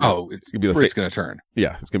it's it's going to turn.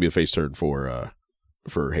 Yeah, it's going to be a face turn for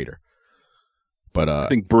Hayter. But I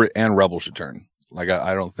think Britt and Rebel should turn. Like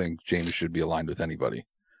I don't think James should be aligned with anybody.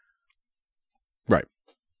 Right.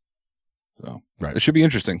 So right, it should be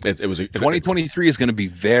interesting. It was 2023 is going to be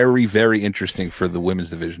very, very interesting for the women's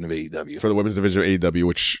division of AEW. For the women's division of AEW,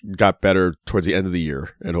 which got better towards the end of the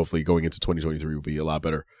year, and hopefully going into 2023 will be a lot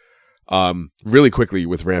better. Really quickly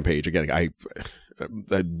with Rampage again, I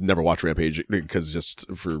never watched Rampage because just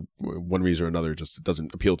for one reason or another, just it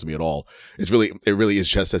doesn't appeal to me at all. It really is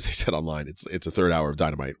just, as they said online, it's a third hour of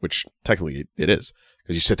Dynamite, which technically it is,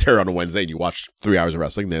 because you sit there on a Wednesday and you watch 3 hours of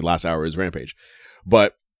wrestling. The last hour is Rampage,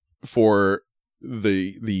 but for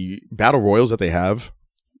the battle royals that they have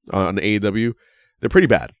on AEW, they're pretty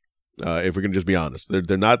bad. If we can just be honest,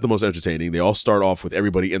 they're not the most entertaining. They all start off with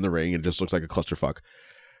everybody in the ring and it just looks like a clusterfuck.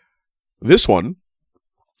 This one,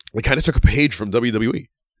 they kind of took a page from WWE,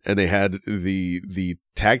 and they had the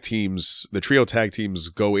tag teams, the trio tag teams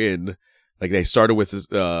go in. Like they started with this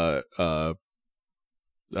certain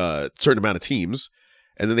amount of teams,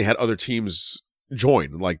 and then they had other teams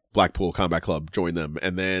join, like Blackpool Combat Club join them,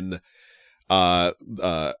 and then Ari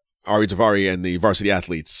Daivari and the Varsity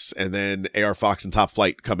Athletes, and then AR Fox and Top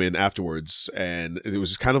Flight come in afterwards, and it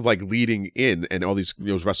was kind of like leading in, and all these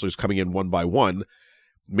wrestlers coming in one by one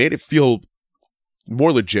made it feel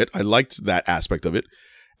more legit. I liked that aspect of it,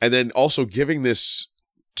 and then also giving this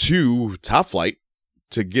to Top Flight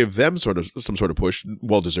to give them some sort of push,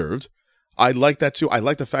 well deserved. I like that too. I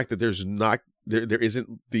like the fact that there's not there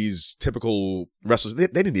isn't these typical wrestlers. They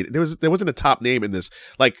didn't need it. There wasn't a top name in this.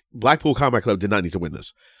 Like Blackpool Combat Club did not need to win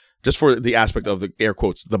this, just for the aspect of the air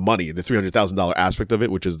quotes, the money, the $300,000 aspect of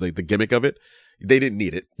it, which is the gimmick of it. They didn't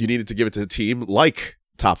need it. You needed to give it to a team like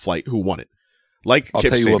Top Flight who won it. Like I'll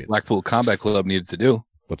Kip tell you Sabian. what Blackpool Combat Club needed to do.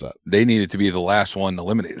 What's that? They needed to be the last one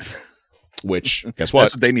eliminated. Which, guess what?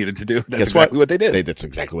 That's what they needed to do. That's Guess exactly what they did. That's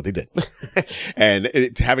exactly what they did. And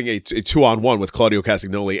having a 2-on-1 with Claudio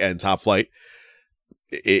Castagnoli and Top Flight,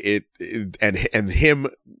 and him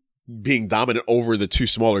being dominant over the two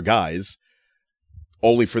smaller guys,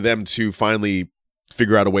 only for them to finally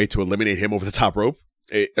figure out a way to eliminate him over the top rope.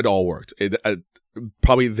 It all worked.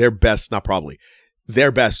 Probably their best battle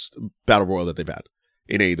royal that they've had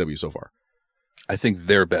in AEW so far. I think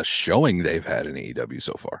their best showing they've had in AEW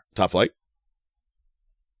so far. Top Flight?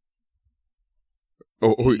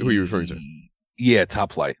 Oh, who are you referring to? Yeah,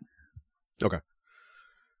 Top Flight. Okay.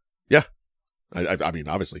 Yeah. I mean,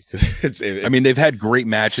 obviously, because they've had great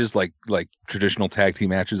matches, like traditional tag team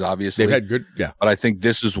matches. Obviously, they've had good, yeah. But I think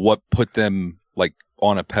this is what put them like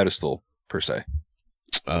on a pedestal per se.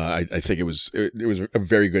 I think it was a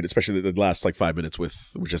very good, especially the last like 5 minutes with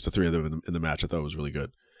just the three of them in the match. I thought it was really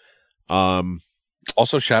good.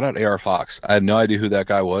 Also, shout out AR Fox. I had no idea who that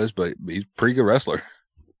guy was, but he's a pretty good wrestler.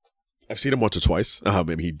 I've seen him once or twice.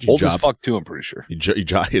 Maybe he old jobbed. as fuck too. I'm pretty sure He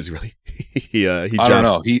is really he I don't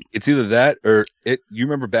know. It's either that or it. You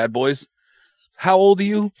remember Bad Boys? How old are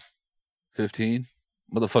you? 15.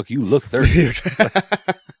 Motherfucker, you look 30.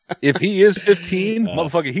 If he is 15,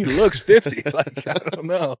 motherfucker, he looks 50. Like, I don't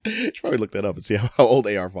know. You should probably look that up and see how old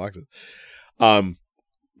AR Fox is.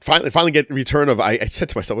 Finally get return of. I said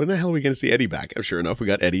to myself, when the hell are we going to see Eddie back? And sure enough, we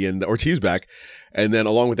got Eddie and Ortiz back, and then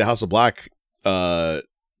along with the House of Black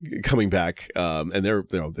coming back, and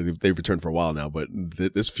they've returned for a while now, but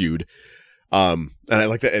this feud. And I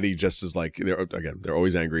like that Eddie just is like they're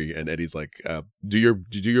always angry, and Eddie's like, do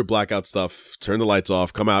your blackout stuff, turn the lights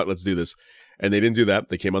off, come out, let's do this. And they didn't do that.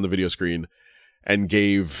 They came on the video screen and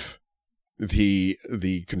gave the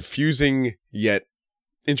confusing yet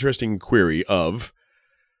interesting query of,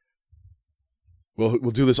 we'll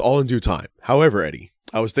do this all in due time. However, Eddie,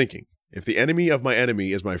 I was thinking, if the enemy of my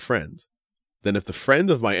enemy is my friend, then if the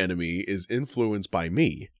friend of my enemy is influenced by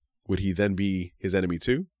me, would he then be his enemy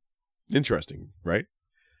too? Interesting, right?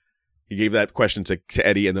 He gave that question to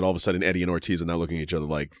Eddie, and then all of a sudden Eddie and Ortiz are now looking at each other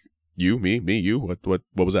like, you, me, you. What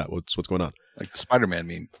was that? What's going on? Like the Spider-Man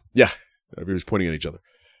meme. Yeah, everybody was pointing at each other.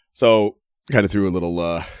 So kind of threw a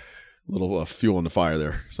little fuel on the fire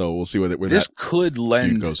there. So we'll see where this that could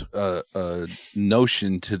lend goes. A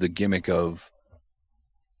notion to the gimmick of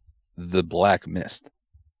the Black Mist.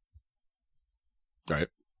 Right.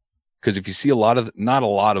 Because if you see not a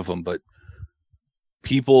lot of them, but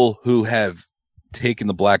people who have taken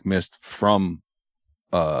the Black Mist from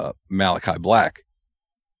Malachi Black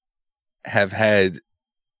have had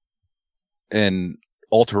an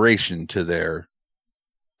alteration to their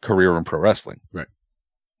career in pro wrestling. Right.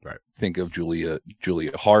 Think of Julia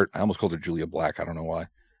Hart. I almost called her Julia Black. I don't know why.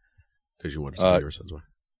 Because you wanted to be yours. That's why.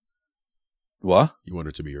 What? You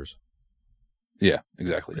wanted to be yours. Yeah,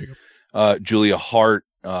 exactly. There you go. Julia Hart,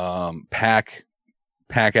 Pac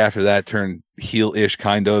after that turned heel-ish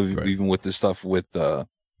kind of, right. Even with this stuff with the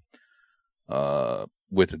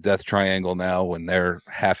Death Triangle now, when they're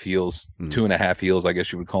half heels, 2.5 heels, I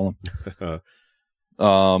guess you would call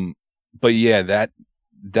them. But yeah,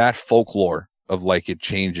 that folklore of like it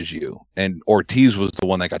changes you, and Ortiz was the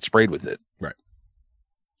one that got sprayed with it. Right.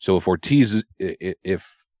 So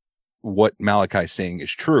if what Malachi's saying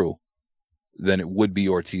is true, then it would be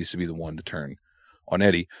Ortiz to be the one to turn on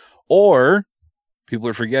Eddie. Or people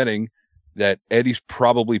are forgetting that Eddie's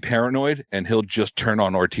probably paranoid and he'll just turn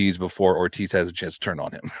on Ortiz before Ortiz has a chance to turn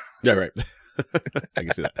on him. Yeah, right. I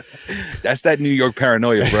can see that. That's that New York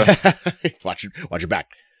paranoia, bro. Watch your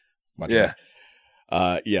back. Your back.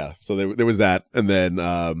 Yeah. So there was that, and then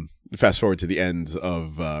fast forward to the end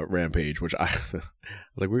of Rampage, which I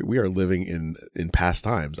like. We are living in past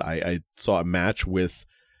times. I saw a match with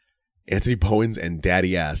Anthony Bowens and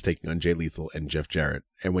Daddy Ass taking on Jay Lethal and Jeff Jarrett.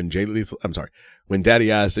 And when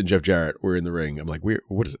Daddy Ass and Jeff Jarrett were in the ring, I'm like,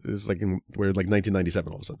 what is it? This is like we're like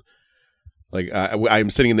 1997 all of a sudden. Like I'm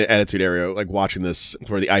sitting in the Attitude Area, like watching this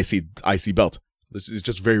for the IC belt. This is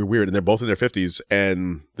just very weird, and they're both in their 50s,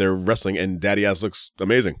 and they're wrestling, and Daddy Ass looks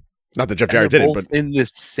amazing. Not that Jeff Jarrett didn't, but in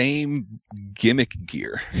this same gimmick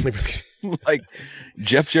gear. Like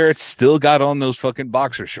Jeff Jarrett still got on those fucking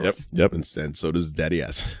boxer shorts. Yep, and so does Daddy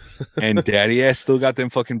Ass. And Daddy Ass still got them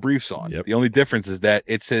fucking briefs on. Yep. The only difference is that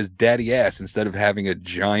it says Daddy Ass instead of having a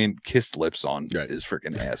giant kissed lips on his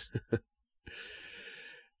freaking ass.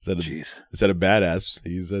 Jeez. Instead of badass,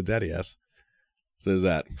 he's a daddy ass. Says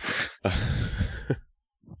that.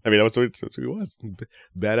 I mean, that's what he was.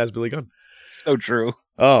 Badass Billy Gunn. So true.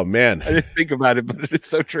 Oh, man. I didn't think about it, but it's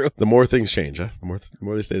so true. The more things change, huh? The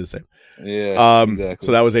more they stay the same. Yeah, exactly.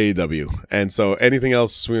 So that was AEW. And so anything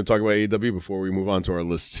else we want to talk about AEW before we move on to our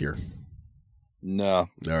lists here? No. All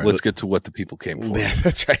right, let's get to what the people came for. Yeah,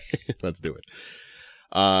 that's right. Let's do it.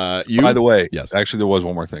 By the way, yes, actually, there was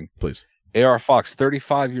one more thing. Please. AR Fox,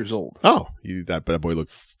 35 years old. Oh, that boy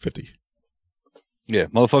looked 50. Yeah,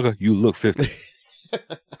 motherfucker, you look 50.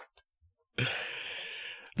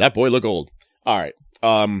 That boy look old. All right.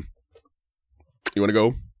 You want to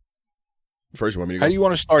go first? You want me to go? How do you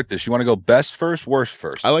want to start this? You want to go best first, worst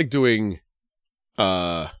first? I like doing.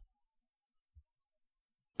 I'm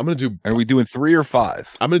gonna do. Are we doing 3 or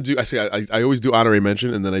 5? I'm gonna do. I always do honorary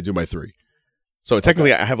mention and then I do my 3. So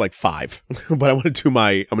technically, I have like 5, but I'm gonna do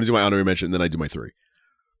my honorary mention and then I do my 3.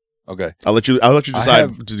 Okay. I'll let you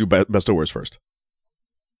decide to do best or worst first.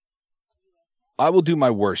 I will do my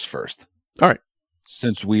worst first. All right.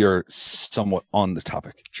 Since we are somewhat on the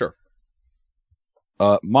topic. Sure.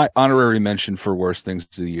 My honorary mention for worst things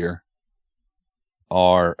of the year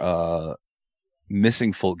are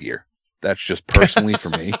missing Full Gear. That's just personally for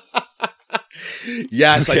me.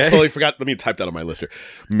 Yes, okay. I totally forgot. Let me type that on my list here.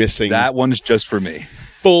 Missing. That one's just for me.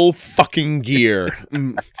 Full fucking gear.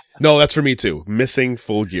 No, that's for me too. Missing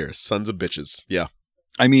Full Gear. Sons of bitches. Yeah.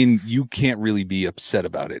 I mean, you can't really be upset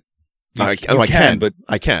about it. I can, but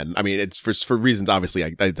I can. I mean, it's for reasons obviously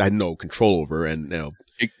I had no control over, and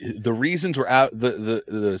the reasons were out.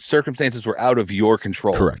 The circumstances were out of your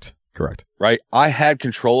control. Correct. Right. I had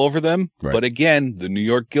control over them, right. But again, the New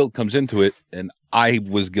York guilt comes into it, and I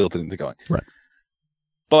was guilted into going. Right.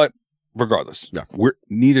 But regardless, yeah. We're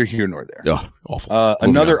neither here nor there. Oh, awful.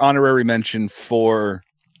 Another honorary mention for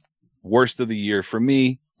worst of the year for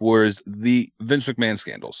me was the Vince McMahon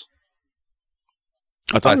scandals.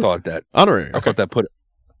 I thought that honorary. Okay. I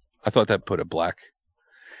thought that put it black.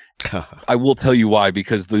 I will tell you why,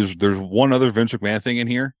 because there's one other Vince McMahon thing in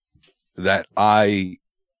here that I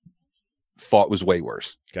thought was way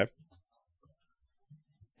worse. Okay.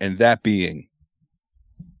 And that being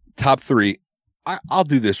top 3. I'll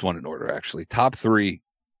do this one in order, actually. Top 3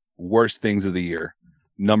 worst things of the year.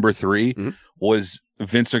 Number 3 was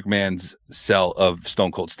Vince McMahon's sell of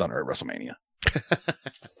Stone Cold Stunner at WrestleMania.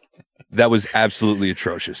 That was absolutely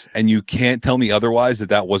atrocious. And you can't tell me otherwise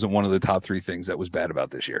that wasn't one of the top 3 things that was bad about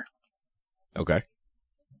this year. Okay.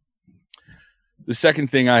 The second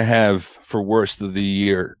thing I have for worst of the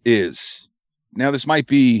year is, now this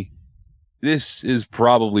is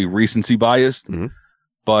probably recency biased,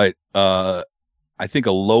 but I think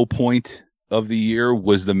a low point of the year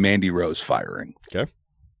was the Mandy Rose firing. Okay.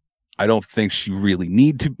 I don't think she really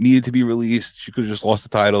needed to be released. She could have just lost the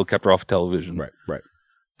title, kept her off television. Right.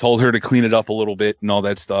 Told her to clean it up a little bit and all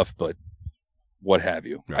that stuff, but what have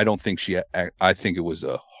you. Right. I don't think I think it was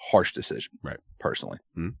a harsh decision, right? Personally.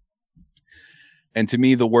 And to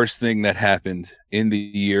me, the worst thing that happened in the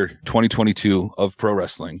year 2022 of pro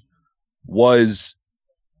wrestling was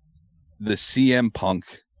the CM Punk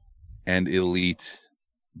and Elite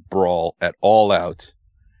brawl at All Out,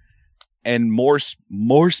 and more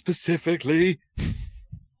specifically,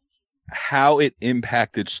 how it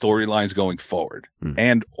impacted storylines going forward,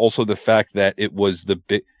 and also the fact that it was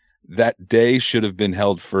that day should have been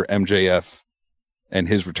held for MJF and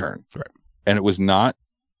his return, right? And it was not,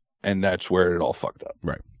 and that's where it all fucked up,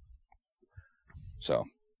 right? So,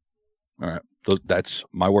 all right, that's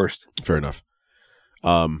my worst. Fair enough.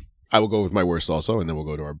 I will go with my worst also, and then we'll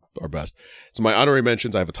go to our best. So my honorary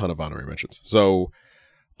mentions, I have a ton of honorary mentions. So,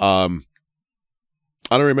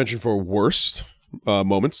 honorary mention for worst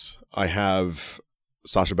moments, I have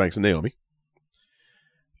Sasha Banks and Naomi,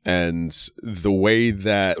 and the way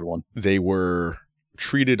that they were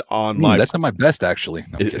treated on live. That's not my best, actually.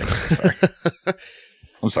 No, I'm kidding.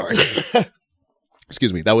 I'm sorry.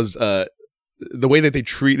 Excuse me. That was the way that they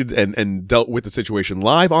treated and dealt with the situation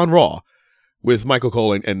live on Raw with Michael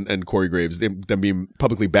Cole and Corey Graves, them being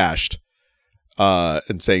publicly bashed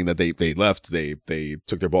and saying that they left, they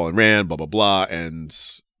took their ball and ran, blah blah blah, and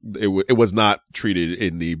it was not treated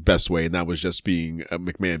in the best way, and that was just being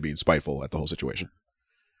McMahon being spiteful at the whole situation.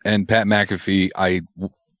 And Pat McAfee, I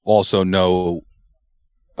also know,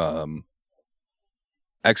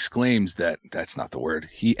 exclaims that's not the word.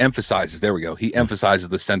 He emphasizes. There we go. He emphasizes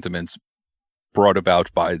the sentiments brought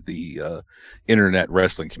about by the internet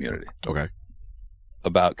wrestling community. Okay.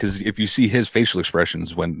 Because if you see his facial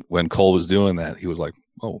expressions when Cole was doing that, he was like,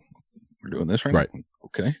 "Oh, we're doing this right now?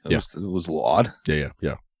 Okay, it was a little odd."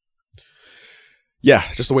 Yeah. Yeah,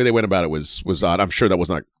 just the way they went about it was odd. I'm sure that was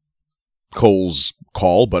not Cole's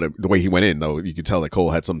call, but the way he went in, though, you could tell that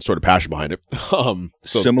Cole had some sort of passion behind it.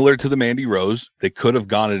 So Similar to the Mandy Rose, they could have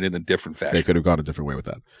gone it in a different fashion. they could have gone a different way with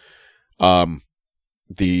that.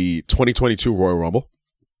 The 2022 Royal Rumble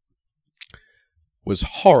was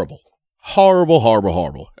horrible.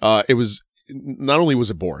 It was, not only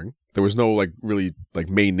was it boring, there was no like really like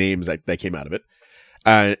main names that came out of it.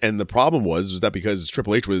 And the problem was that because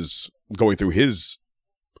Triple H was going through his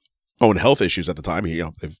own health issues at the time, he,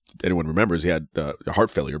 if anyone remembers, he had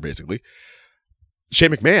heart failure basically.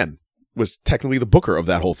 Shane McMahon was technically the booker of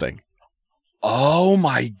that whole thing. Oh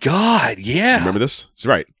my God! Yeah, Remember this? That's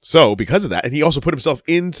right. So because of that, and he also put himself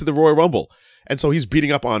into the Royal Rumble, and so he's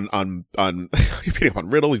beating up on he's beating up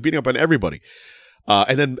on Riddle, he's beating up on everybody.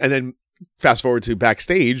 And then fast forward to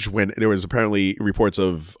backstage when there was apparently reports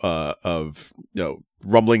of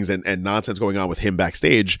rumblings and nonsense going on with him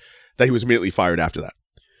backstage, that he was immediately fired after that.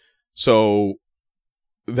 So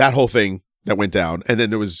that whole thing that went down, and then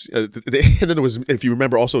there was, if you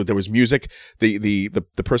remember, also there was music. The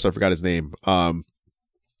person, I forgot his name,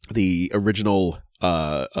 the original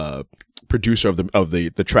producer of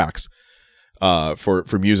the tracks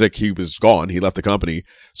for music, he was gone. He left the company.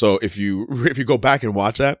 So if you go back and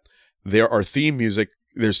watch that, there are theme music.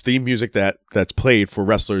 There's theme music that's played for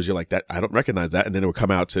wrestlers. You're like, that I don't recognize that, and then it would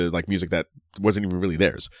come out to like music that wasn't even really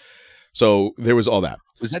theirs. So there was all that.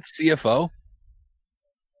 Was that CFO?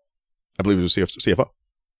 I believe it was CFO.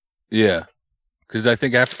 Yeah, because I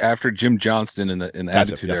think after Jim Johnston in the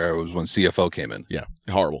That's Attitude it, yes. Era was when CFO came in. Yeah,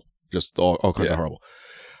 horrible. Just all kinds of horrible.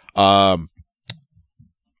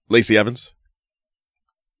 Lacey Evans,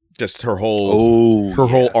 just her whole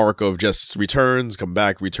whole arc of just returns, come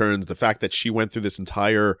back, returns. The fact that she went through this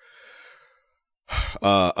entire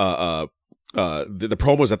the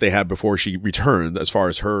promos that they had before she returned, as far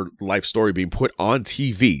as her life story being put on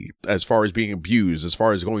TV, as far as being abused, as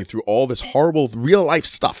far as going through all this horrible real life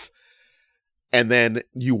stuff, and then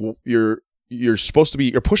you're supposed to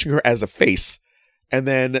be, you're pushing her as a face, and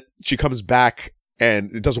then she comes back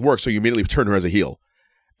and it doesn't work, so you immediately turn her as a heel,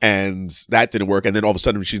 and that didn't work, and then all of a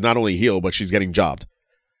sudden she's not only a heel but she's getting jobbed.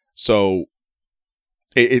 So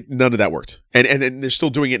it none of that worked, and they're still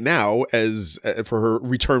doing it now as for her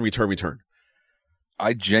return.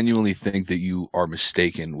 I genuinely think that you are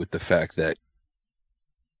mistaken with the fact that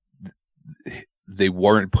they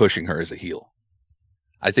weren't pushing her as a heel.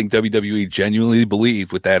 I think WWE genuinely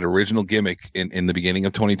believed with that original gimmick in the beginning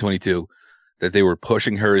of 2022 that they were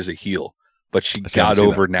pushing her as a heel, but she got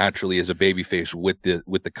over naturally as a babyface with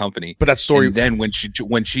the company. But that story, and then when she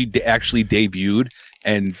actually debuted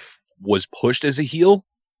and was pushed as a heel,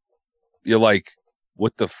 you're like,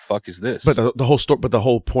 what the fuck is this? But the whole story, but the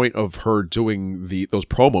whole point of her doing those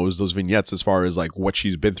promos, those vignettes, as far as like what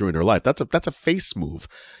she's been through in her life, that's a face move.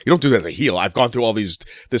 You don't do it as a heel. I've gone through all this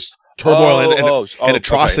turmoil and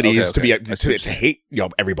atrocities to hate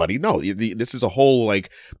everybody. No, this is a whole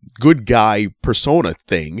like good guy persona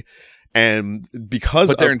thing, and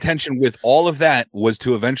because their intention with all of that was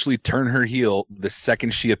to eventually turn her heel the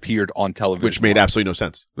second she appeared on television, which made absolutely no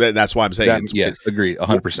sense. That's why I'm saying yes, agreed,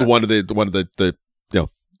 100%. One of the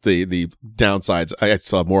downsides. I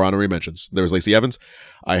saw more honorary mentions. There was Lacey Evans.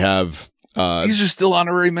 I have these are still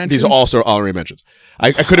honorary mentions. These are also honorary mentions.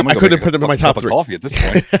 I couldn't put them in my top three. Coffee at this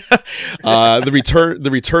point. The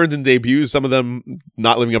returns and debuts, some of them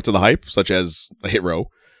not living up to the hype, such as Hit Row,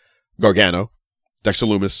 Gargano, Dexter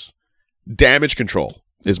Lumis, Damage Control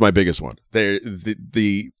is my biggest one.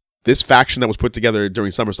 This faction that was put together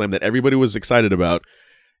during SummerSlam that everybody was excited about.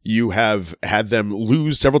 You have had them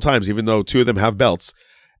lose several times, even though two of them have belts.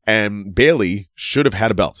 And Bayley should have had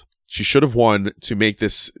a belt. She should have won to make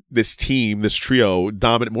this team, this trio,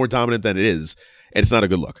 more dominant than it is. And it's not a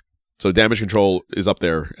good look. So Damage Control is up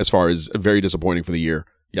there as far as very disappointing for the year.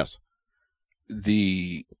 Yes.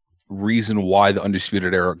 The reason why the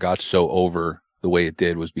Undisputed Era got so over the way it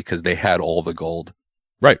did was because they had all the gold.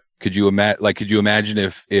 Right. Could you imagine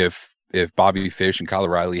if Bobby Fish and Kyle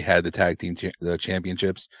O'Reilly had the tag team the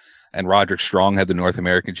championships, and Roderick Strong had the North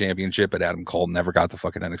American Championship, but Adam Cole never got the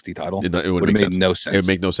fucking NXT title? It would have made no sense. It would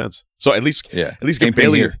make no sense. So at least give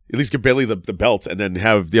Bayley the belt, and then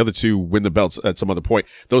have the other two win the belts at some other point.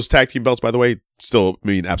 Those tag team belts, by the way, still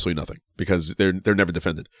mean absolutely nothing because they're never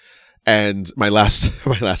defended. And my last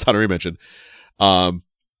honorary mention, I'm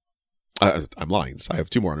lying. I have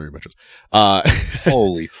two more honorary mentions.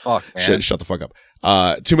 Holy fuck, man! Shut the fuck up.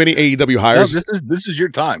 Too many AEW hires. No, this is your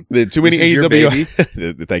time. Too many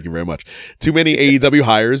AEW. Thank you very much. Too many AEW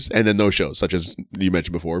hires and then no shows, such as you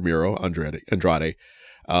mentioned before, Miro, Andrade,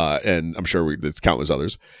 and I'm sure there's countless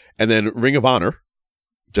others. And then Ring of Honor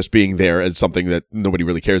just being there as something that nobody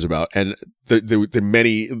really cares about. And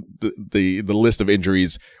the list of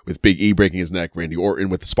injuries with Big E breaking his neck, Randy Orton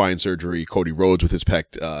with the spine surgery, Cody Rhodes with his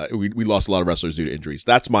pec. We lost a lot of wrestlers due to injuries.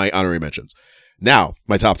 That's my honorary mentions. Now,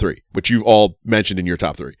 my top 3, which you've all mentioned in your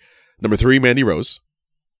top 3. Number 3, Mandy Rose,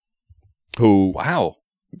 who... Wow.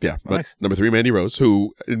 Yeah. Nice. Number 3, Mandy Rose,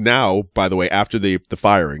 who now, by the way, after the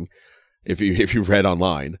firing, if you read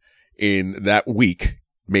online, in that week,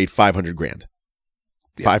 made $500,000.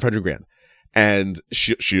 Yeah. $500,000, and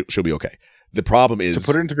she'll be okay. The problem is, to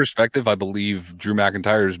put it into perspective, I believe Drew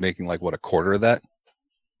McIntyre is making like what, a quarter of that.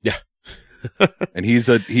 Yeah, and he's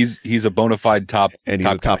a bona fide top, and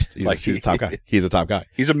he's a top guy. He's a top guy. He's a top guy.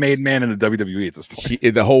 He's a made man in the WWE at this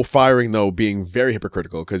point. The whole firing though being very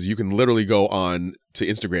hypocritical, because you can literally go on to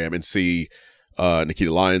Instagram and see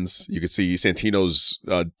Nikita Lyons. You could see Santino's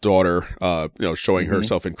daughter, showing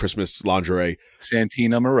herself in Christmas lingerie.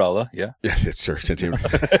 Santina Marella, yeah. Yes, sure. Santino.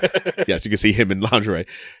 Yes, you can see him in lingerie.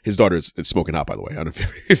 His daughter is smoking hot, by the way. I don't know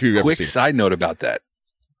if you've ever Quick seen side note about that.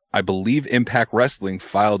 I believe Impact Wrestling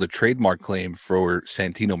filed a trademark claim for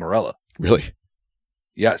Santino Marella. Really?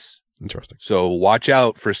 Yes. Interesting. So watch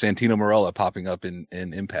out for Santino Marella popping up in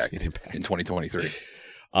Impact in 2023.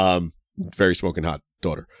 Very smoking hot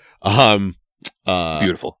daughter.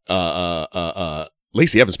 Beautiful.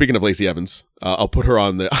 Lacey Evans. Speaking of Lacey Evans, I'll put her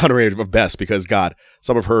on the honorary of best because God,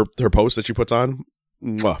 some of her posts that she puts on,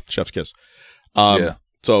 chef's kiss. Yeah.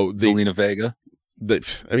 So Zelina Vega.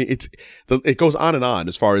 It goes on and on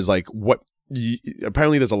as far as like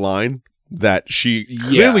apparently there's a line that she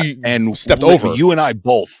clearly and stepped over. You and I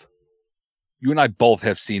both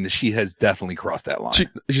have seen that she has definitely crossed that line. She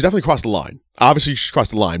definitely crossed the line. Obviously, she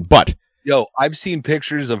crossed the line, but. Yo, I've seen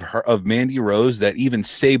pictures of Mandy Rose that even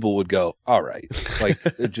Sable would go, all right, like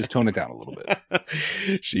just tone it down a little bit.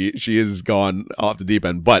 She has gone off the deep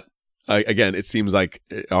end, but again, it seems like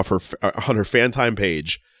on her fan time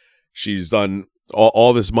page, she's done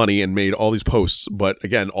all this money and made all these posts. But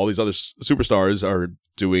again, all these other superstars are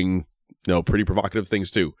doing pretty provocative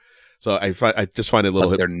things too. So I just find it a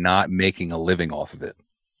little. But they're not making a living off of it.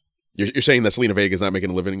 You're saying that Zelina Vega is not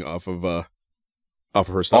making a living off of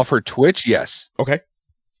her stuff? Off her Twitch, yes. Okay.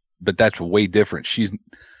 But that's way different. She's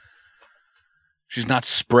not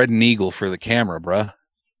spreading eagle for the camera, bruh.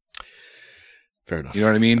 Fair enough. You know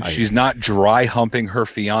what I mean? She's not dry humping her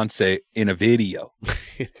fiance in a video.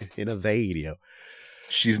 In a video.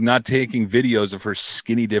 She's not taking videos of her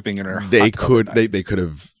skinny dipping in her. They could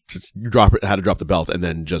have just had to drop the belt and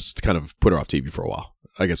then just kind of put her off TV for a while.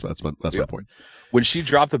 I guess that's my point. When she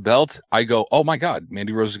dropped the belt, I go, "Oh my God,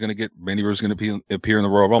 Mandy Rose is going to appear in the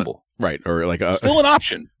Royal Rumble." Right, or like still an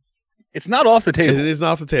option. It's not off the table. It is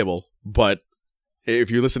not off the table, but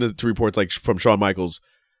if you listen to reports like from Shawn Michaels,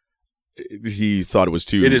 he thought it was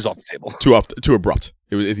too. It is off the table. Too abrupt.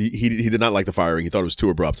 It was. He did not like the firing. He thought it was too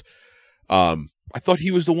abrupt. I thought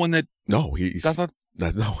he was the one that. No,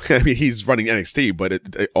 no. I mean, he's running NXT, but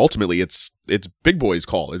ultimately it's Big Boy's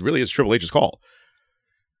call. It really is Triple H's call.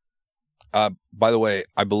 By the way,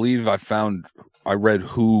 I believe I read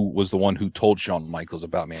who was the one who told Shawn Michaels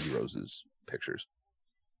about Mandy Rose's pictures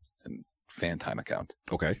and fan time account.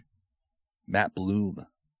 Okay. Matt Bloom.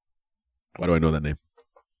 Why do I know that name?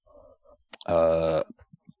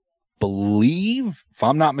 Believe, if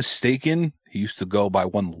I'm not mistaken, he used to go by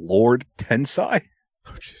one Lord Tensai.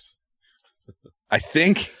 Oh, jeez. I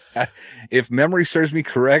think, if memory serves me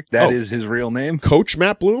correct, that is his real name. Coach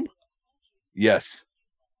Matt Bloom? Yes.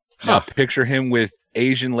 Huh. Picture him with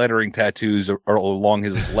Asian lettering tattoos along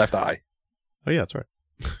his left eye. Oh, yeah, that's right.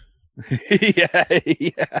 Yeah.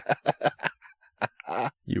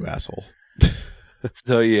 You asshole.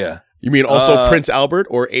 So, yeah. You mean also Prince Albert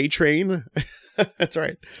or A-Train? That's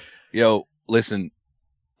right. Yo, listen,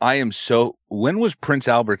 when was Prince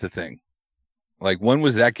Albert the thing? Like, when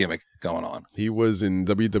was that gimmick going on? He was in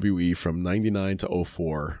WWE from 99 to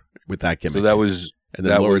 04 with that gimmick. So that was... And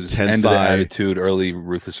then Lord was end of the Attitude, early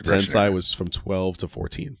Ruthless Aggression. Tensai was from 12 to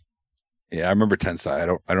 14. Yeah, I remember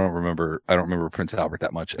Tensai. I don't remember Prince Albert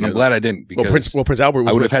that much, and I'm glad I didn't because Prince Albert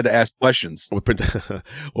was I would have had to ask questions.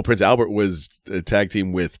 Prince Albert was a tag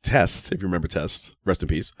team with Test, if you remember Test. Rest in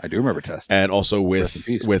peace. I do remember Test, and also with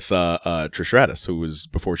Trish Stratus, who was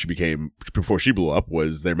before she blew up,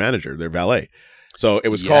 was their manager, their valet. So it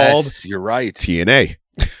was called. You're right. TNA.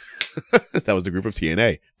 That was the group of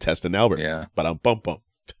TNA, Test and Albert. Yeah. But bum.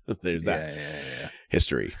 There's that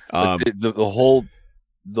history.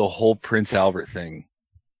 The whole Prince Albert thing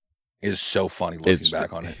is so funny looking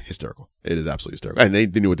back on it. Hysterical. It is absolutely hysterical. And they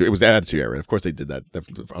knew what to do. It was the Attitude Era. Of course they did that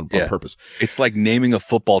on purpose. It's like naming a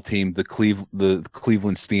football team the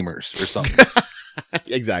Cleveland Steamers or something.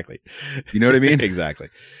 Exactly. You know what I mean? Exactly.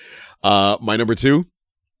 My number 2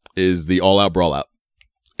 is the All Out Brawl Out,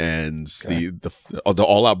 and the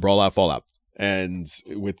All Out Brawl Out Fallout, and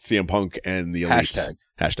with CM Punk and the Elites.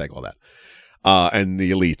 Hashtag all that. And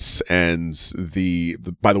the Elites, and the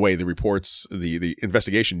by the way, the reports, the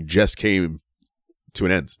investigation just came to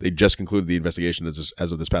an end. They just concluded the investigation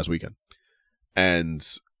as of this past weekend, and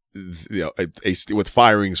with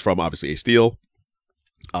firings from obviously Ace Steel,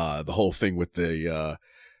 the whole thing with the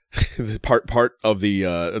part of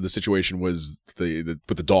the situation was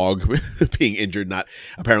with the dog being injured. Not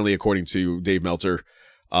apparently, according to Dave Meltzer,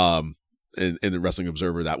 in the Wrestling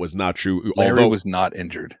Observer, that was not true. Larry was not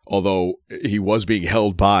injured, although he was being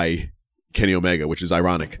held by Kenny Omega, which is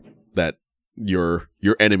ironic that your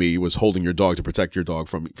enemy was holding your dog to protect your dog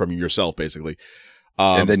from yourself, basically.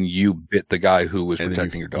 And then you bit the guy who was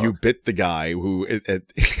protecting your dog. You bit the guy who a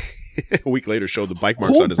week later showed the bite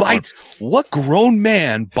marks on his arm. What grown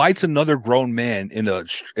man bites another grown man in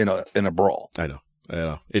a brawl? I know.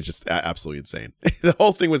 It's just absolutely insane. The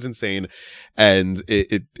whole thing was insane, and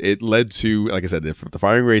it led to, like I said, the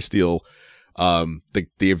firing Ray Steele, the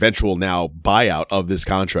eventual now buyout of this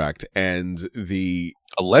contract, and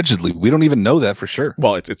allegedly, we don't even know that for sure.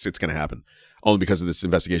 Well, it's going to happen only because of this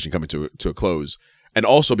investigation coming to a close, and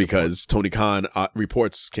also because Tony Khan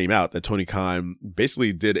reports came out that Tony Khan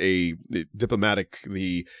basically did a diplomatic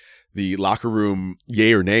the locker room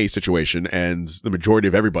yay or nay situation, and the majority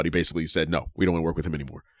of everybody basically said, no, we don't want to work with him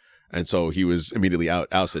anymore. And so he was immediately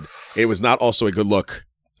ousted. It was not also a good look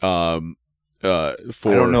I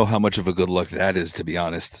don't know how much of a good look that is, to be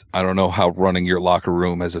honest. I don't know how running your locker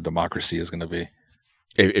room as a democracy is going to be.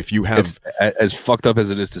 If you have... As fucked up as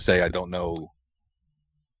it is to say, I don't know.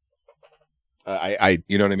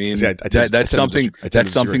 You know what I mean? See, that's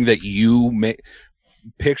something that you may...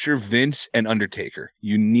 Picture Vince and Undertaker.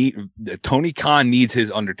 You need Tony Khan needs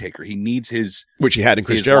his Undertaker. He needs his, which he had in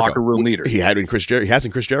Chris Jericho, locker room leader. He had in Chris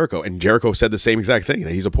Jericho, and Jericho said the same exact thing,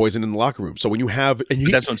 that he's a poison in the locker room. So when you have,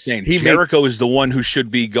 that's what I'm saying. Jericho is the one who should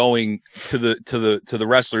be going to the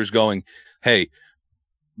wrestlers, going, "Hey,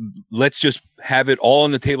 let's just have it all on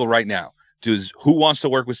the table right now. Who wants to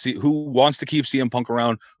work with who wants to keep CM Punk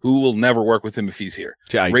around? Who will never work with him if he's here?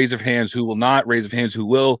 Raise of hands. Who will not? Raise of hands. Who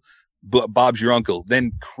will? But Bob's your uncle."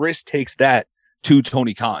 Then Chris takes that to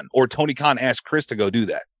Tony Khan, or Tony Khan asks Chris to go do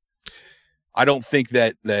that. I don't think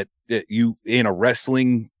that you, in a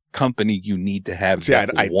wrestling company, you need to have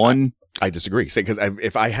one. I disagree. Say, because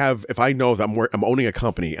if I know that I'm owning a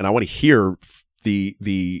company and I want to hear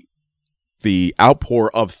the outpour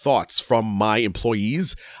of thoughts from my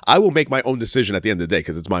employees, I will make my own decision at the end of the day,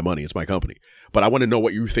 because it's my money, it's my company. But I want to know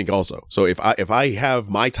what you think also. So if I have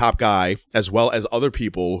my top guy, as well as other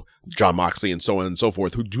people, John Moxley and so on and so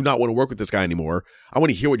forth, who do not want to work with this guy anymore, I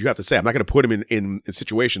want to hear what you have to say. I'm not going to put him in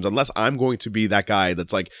situations unless I'm going to be that guy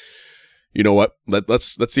that's like, you know what?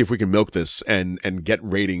 Let's see if we can milk this and get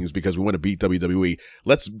ratings because we want to beat WWE.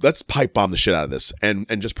 Let's pipe bomb the shit out of this and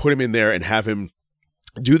just put him in there and have him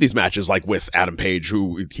do these matches like with Adam Page,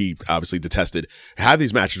 who he obviously detested. Have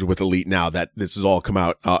these matches with Elite now that this has all come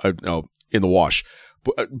out in the wash.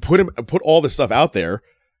 Put all this stuff out there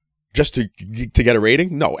just to get a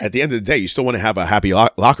rating. No, at the end of the day, you still want to have a happy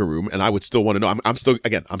locker room, and I would still want to know. I'm still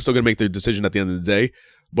going to make the decision at the end of the day,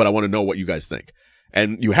 but I want to know what you guys think.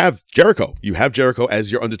 And you have Jericho. You have Jericho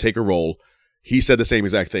as your Undertaker role. He said the same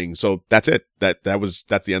exact thing. So that's it.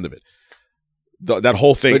 That's the end of it. That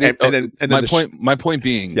whole thing. My point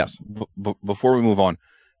being, yes. Before we move on,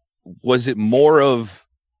 was it more of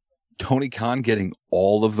Tony Khan getting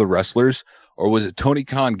all of the wrestlers, or was it Tony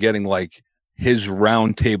Khan getting like his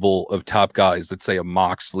round table of top guys? Let's say a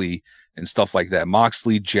Moxley and stuff like that.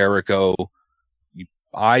 Moxley, Jericho.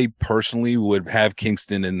 I personally would have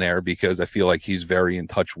Kingston in there because I feel like he's very in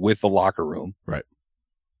touch with the locker room. Right.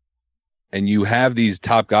 And you have these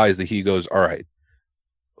top guys that he goes, all right,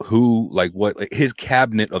 who, like, what, like his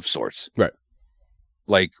cabinet of sorts. Right.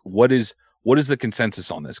 Like, what is the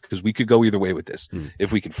consensus on this? Because we could go either way with this.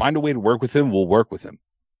 If we can find a way to work with him, we'll work with him.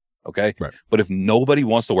 Okay. Right. But if nobody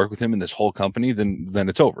wants to work with him in this whole company, then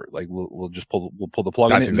it's over. Like we'll just pull the plug.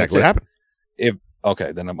 That's exactly what happened.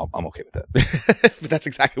 Okay, then I'm okay with that. But that's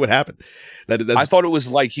exactly what happened. I thought it was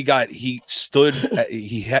like he stood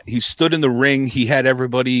in the ring. He had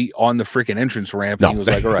everybody on the freaking entrance ramp. And he was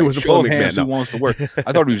like, all right, show of hands who wants to work.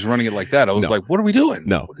 I thought he was running it like that. I was like, what are we doing?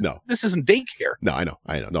 No. This isn't daycare. No, I know.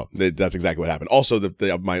 No, that's exactly what happened. Also,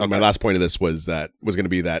 my last point of this was going to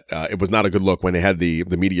be that it was not a good look when they had the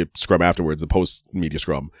media scrum afterwards, the post media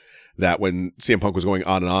scrum, that when CM Punk was going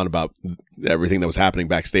on and on about everything that was happening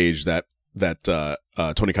backstage, that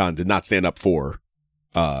Tony Khan did not stand up for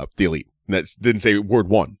the Elite. That didn't say word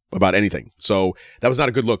one about anything. So that was not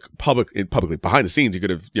a good look publicly. Behind the scenes, he could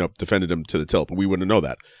have, defended him to the tilt, but we wouldn't know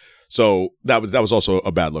that. So that was also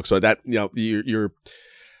a bad look. So that,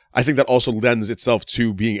 I think that also lends itself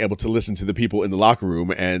to being able to listen to the people in the locker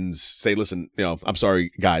room and say, listen, I'm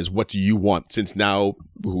sorry, guys, what do you want? Since now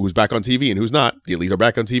who's back on TV and who's not? The Elite are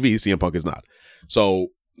back on TV. CM Punk is not. So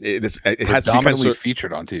it has to be predominantly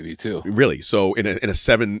featured on TV too. Really. So in a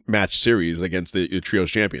 7-match series against the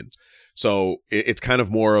Trios champions. So it's kind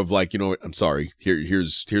of more of like, I'm sorry,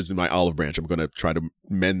 here's my olive branch. I'm going to try to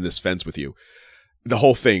mend this fence with you. The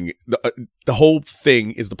whole thing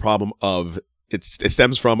is the problem of it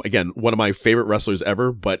stems from, again, one of my favorite wrestlers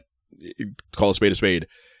ever, but call a spade.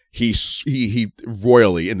 He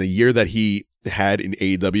royally, in the year that he had in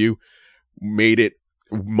AEW, made it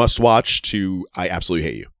must watch to I absolutely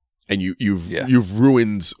hate you. And you've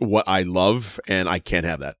ruined what I love, and I can't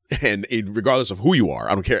have that. And regardless of who you are,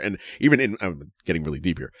 I don't care. And even I'm getting really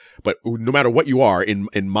deep here, but no matter what you are in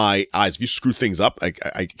my eyes, if you screw things up, I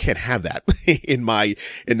can't have that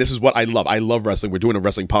and this is what I love. I love wrestling. We're doing a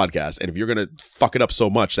wrestling podcast, and if you're gonna fuck it up so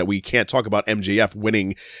much that we can't talk about MJF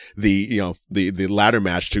winning the ladder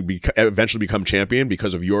match to eventually become champion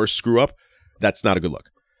because of your screw up, that's not a good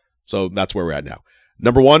look. So that's where we're at now.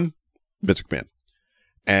 Number 1, Vince McMahon.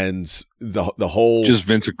 And the whole just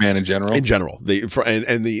Vince McMahon in general,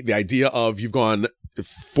 the idea of you've gone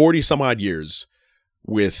 40 some odd years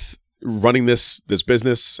with running this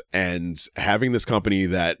business and having this company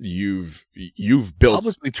that you've built,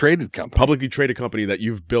 publicly traded company that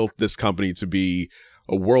you've built this company to be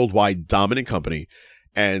a worldwide dominant company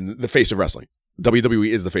and the face of wrestling. WWE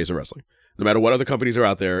is the face of wrestling. No matter what other companies are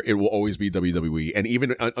out there, it will always be WWE. And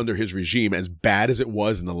even under his regime, as bad as it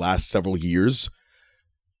was in the last several years,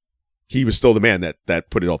 he was still the man that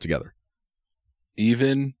put it all together.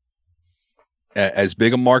 Even as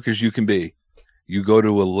big a mark as you can be, you go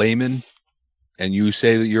to a layman and you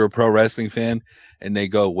say that you're a pro wrestling fan, and they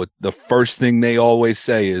go, what the first thing they always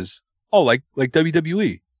say is, oh, like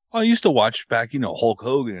WWE. Oh, I used to watch back, Hulk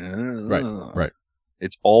Hogan. Right.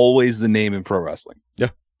 It's always the name in pro wrestling. Yeah,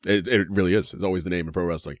 it really is. It's always the name in pro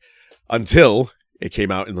wrestling until it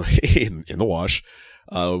came out in the wash.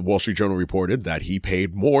 Wall Street Journal reported that he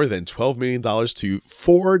paid more than $12 million to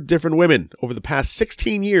 4 different women over the past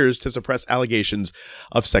 16 years to suppress allegations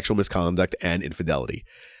of sexual misconduct and infidelity.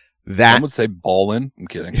 Some would say ballin'. I'm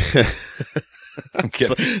kidding. I'm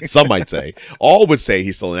kidding. Some might say. All would say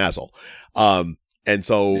he's still an asshole. And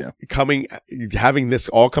so having this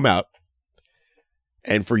all come out,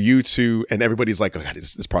 and for you to, and everybody's like, oh God,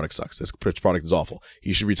 this product sucks. This product is awful.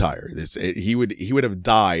 He should retire. He would have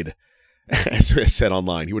died. As I said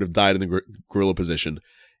online, he would have died in the gorilla position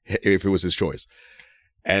if it was his choice.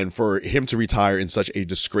 And for him to retire in such a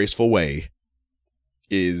disgraceful way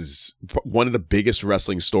is one of the biggest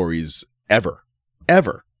wrestling stories ever,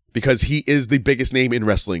 because he is the biggest name in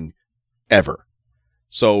wrestling ever.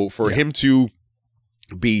 So for him to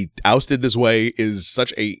be ousted this way is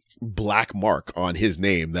such a black mark on his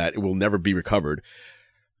name that it will never be recovered.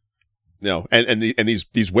 And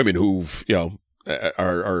these women who've,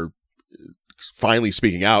 are finally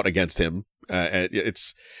speaking out against him.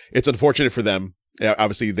 It's unfortunate for them.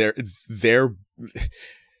 Obviously,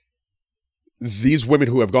 these women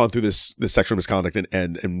who have gone through this sexual misconduct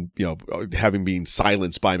and having been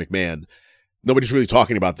silenced by McMahon, nobody's really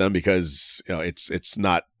talking about them because it's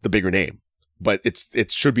not the bigger name, but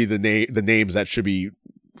it should be the names that should be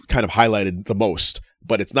kind of highlighted the most.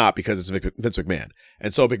 But it's not, because it's Vince McMahon.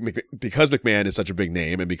 And so because McMahon is such a big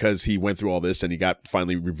name, and because he went through all this and he got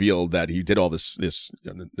finally revealed that he did all these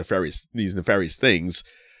nefarious things,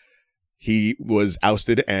 he was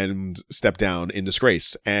ousted and stepped down in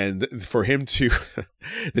disgrace. And for him to,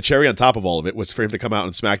 the cherry on top of all of it was for him to come out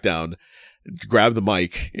on SmackDown, grab the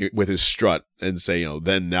mic with his strut and say,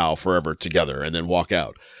 then, now, forever, together, and then walk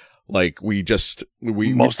out. Like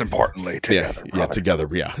most importantly, together. Together.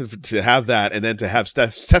 To have that, and then to have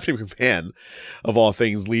Stephanie McMahon, of all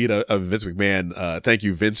things, lead a Vince McMahon, thank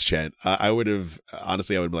you, Vince chant. I would have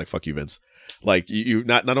been like, fuck you, Vince. Like, you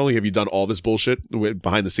not only have you done all this bullshit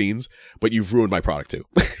behind the scenes, but you've ruined my product too.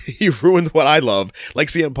 You've ruined what I love. Like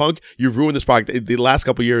CM Punk, you've ruined this product. The last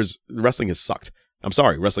couple of years, wrestling has sucked. I'm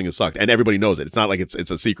sorry, wrestling has sucked, and everybody knows it. It's not like it's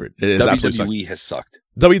a secret. WWE has sucked.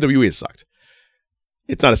 WWE has sucked.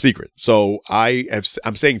 It's not a secret. So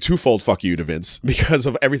I'm saying twofold fuck you to Vince, because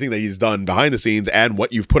of everything that he's done behind the scenes, and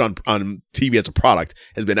what you've put on TV as a product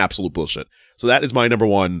has been absolute bullshit. So that is my number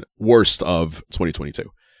 1 worst of 2022.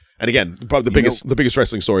 And again, probably the biggest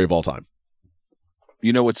wrestling story of all time.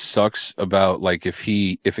 You know what sucks about, like, if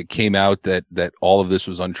it came out that all of this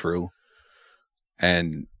was untrue,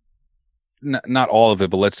 and not all of it,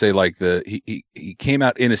 but let's say like he came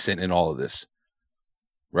out innocent in all of this,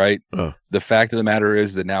 right? The fact of the matter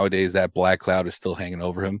is that nowadays that black cloud is still hanging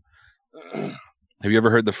over him. Have you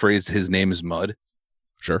ever heard the phrase "his name is mud"?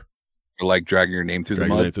 Sure. Or like dragging your name through the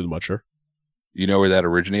mud. Through the mud, sure. You know where that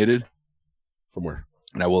originated? From where?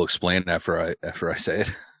 And I will explain after I say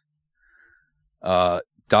it.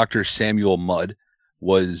 Dr. Samuel Mudd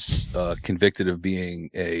was convicted of being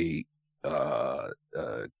a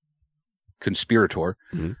conspirator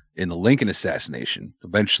in the Lincoln assassination.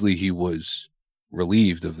 Eventually, he was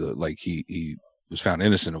relieved of he was found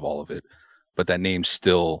innocent of all of it, but that name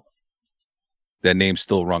still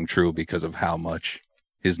rung true because of how much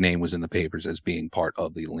his name was in the papers as being part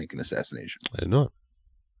of the Lincoln assassination. I didn't know it.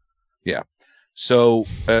 Yeah. So,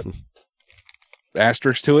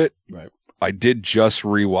 asterisk to it. Right. I did just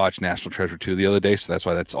rewatch National Treasure 2 the other day, so that's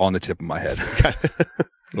why that's on the tip of my head.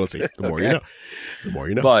 Let's see. The more you know. The more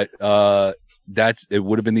you know. But it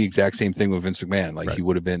would have been the exact same thing with Vince McMahon. Like he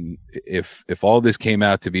would have been if all this came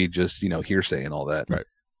out to be just, hearsay and all that. Right.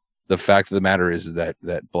 The fact of the matter is that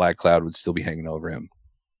black cloud would still be hanging over him.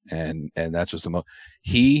 And that's just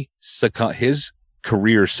his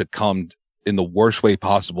career succumbed in the worst way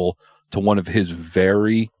possible to one of his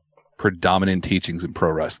very predominant teachings in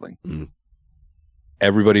pro wrestling.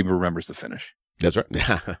 Everybody remembers the finish. That's right.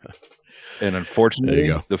 And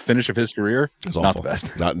unfortunately, the finish of his career is not the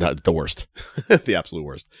best. Not the worst. The absolute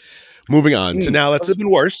worst. Moving on. So now let's. Could have been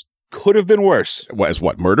worse. Could have been worse.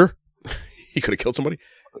 What? Murder? He could have killed somebody?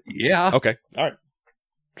 Yeah. Okay. All right.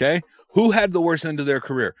 Okay. Who had the worst end of their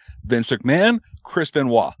career? Vince McMahon, Chris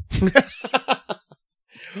Benoit.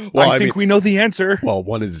 Well, I think we know the answer. Well,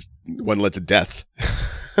 one led to death.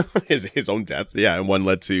 his own death. Yeah, and one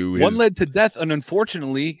led to death, and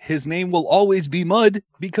unfortunately, his name will always be Mud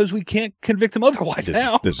because we can't convict him otherwise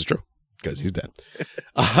now. This is true because he's dead.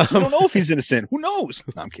 We don't know if he's innocent. Who knows?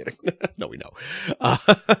 No, I'm kidding. No, we know.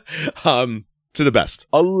 To the best.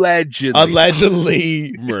 Allegedly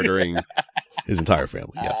murdering his entire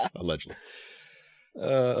family. Yes, allegedly.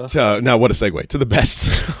 So now, what a segue to the best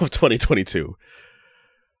of 2022.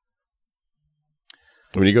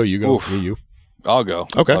 When you go, you go. You. I'll go.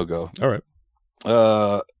 Okay. I'll go. All right.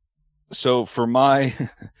 So for my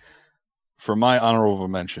honorable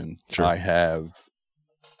mention, sure. I have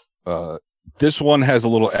this one has a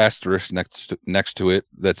little asterisk next to it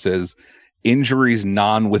that says injuries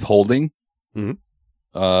non-withholding.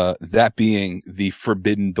 That being the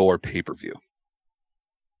Forbidden Door pay-per-view.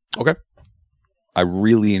 Okay. I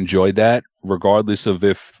really enjoyed that, regardless of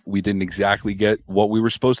if we didn't exactly get what we were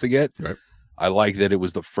supposed to get. Right. I like that it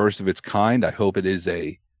was the first of its kind. I hope it is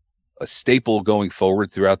a staple going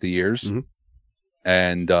forward throughout the years.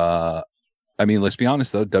 And I mean, let's be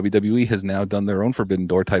honest though, WWE has now done their own Forbidden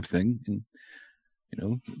Door type thing. And,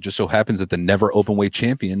 just so happens that the never open weight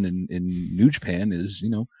champion in New Japan is,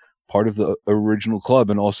 part of the original club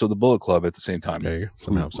and also the Bullet Club at the same time. There you go.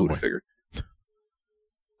 Somehow, who would have figured?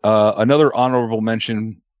 Another honorable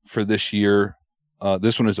mention for this year.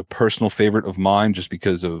 This one is a personal favorite of mine just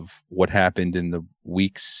because of what happened in the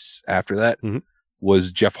weeks after that,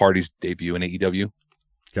 was Jeff Hardy's debut in AEW.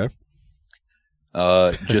 Okay.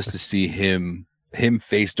 Just to see him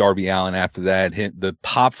face Darby Allin after that, the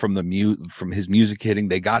pop from from his music hitting,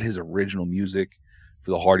 they got his original music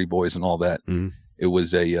for the Hardy Boys and all that. It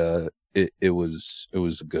was a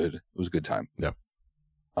good time. Yeah.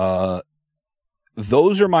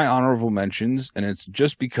 Those are my honorable mentions, and it's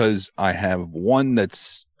just because I have one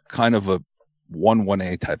that's kind of a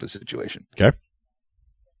 1-1A type of situation. Okay.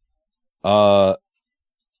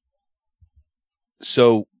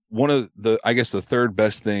 So one of the third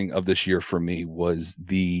best thing of this year for me was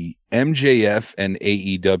the MJF and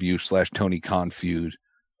AEW / Tony Khan feud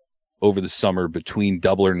over the summer between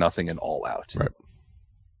Double or Nothing and All Out. Right.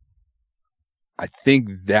 I think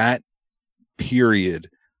that period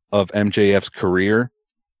of MJF's career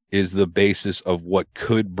is the basis of what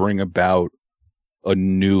could bring about a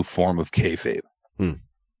new form of kayfabe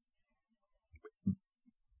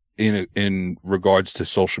in regards to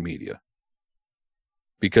social media,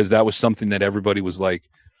 because that was something that everybody was like,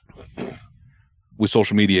 with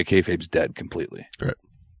social media, kayfabe's dead completely. Right.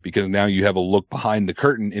 Because now you have a look behind the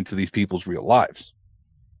curtain into these people's real lives.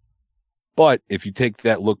 But if you take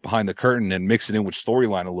that look behind the curtain and mix it in with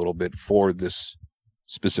storyline a little bit for this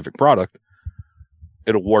specific product,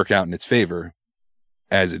 it'll work out in its favor,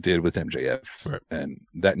 as it did with MJF and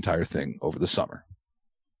that entire thing over the summer.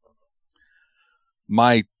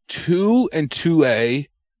 My 2 and 2A,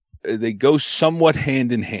 they go somewhat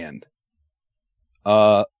hand in hand.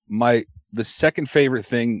 The second favorite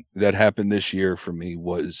thing that happened this year for me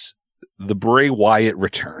was the Bray Wyatt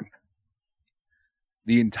return.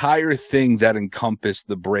 the entire thing that encompassed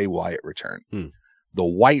the Bray Wyatt return. The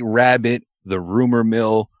White Rabbit, the rumor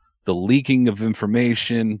mill, the leaking of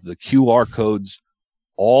information, the QR codes,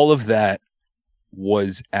 all of that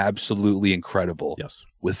was absolutely incredible. Yes.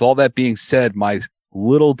 With all that being said, my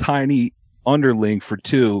little tiny underling for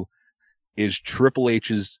 2 is Triple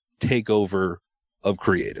H's takeover of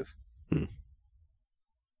creative.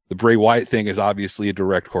 The Bray Wyatt thing is obviously a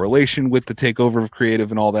direct correlation with the takeover of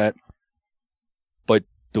creative and all that. But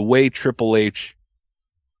the way Triple H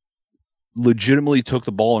legitimately took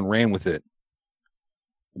the ball and ran with it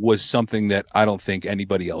was something that I don't think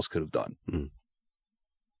anybody else could have done.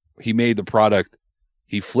 He made the product,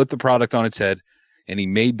 he flipped the product on its head, and he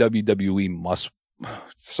made WWE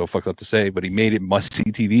so fucked up to say, but he made it must-see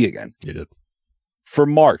TV again. He did. For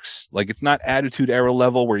marks. Like, it's not Attitude Era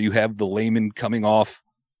level where you have the layman coming off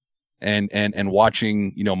and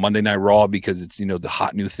watching, Monday Night Raw because it's, the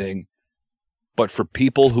hot new thing. But for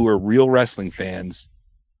people who are real wrestling fans,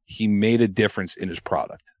 he made a difference in his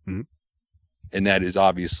product. And that is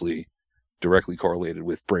obviously directly correlated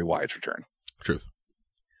with Bray Wyatt's return. Truth.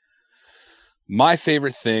 My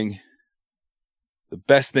favorite thing, the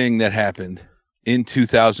best thing that happened in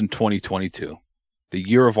 2022, the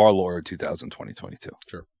year of our Lord 2022.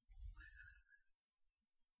 Sure.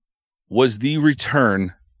 Was the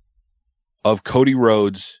return of Cody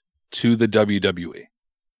Rhodes to the WWE.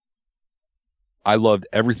 I loved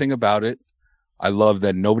everything about it. I love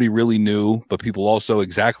that nobody really knew, but people also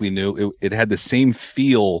exactly knew. It had the same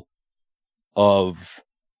feel of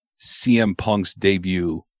CM Punk's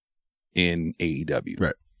debut in AEW.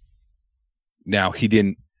 Right. Now, he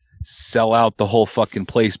didn't sell out the whole fucking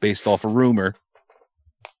place based off a rumor,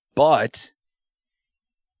 but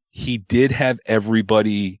he did have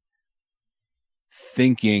everybody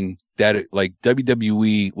thinking that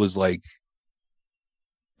WWE was like,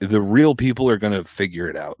 the real people are going to figure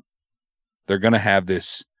it out. They're going to have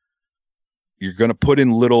this. You're going to put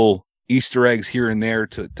in little Easter eggs here and there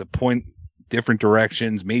to point different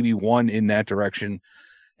directions, maybe one in that direction.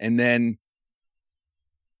 And then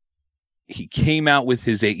he came out with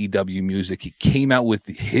his AEW music. He came out with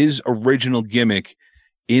his original gimmick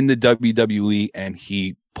in the WWE, and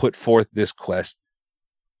he put forth this quest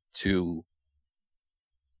to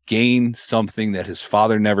gain something that his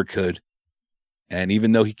father never could. And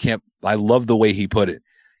even though he can't, I love the way he put it.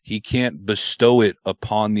 He can't bestow it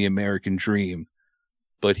upon the American dream,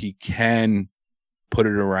 but he can put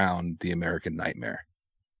it around the American nightmare.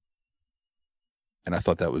 And I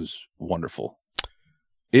thought that was wonderful.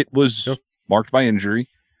 It was marked by injury,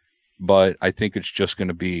 but I think it's just going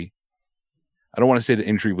to be, I don't want to say the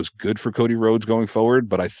injury was good for Cody Rhodes going forward,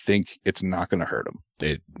 but I think it's not going to hurt him.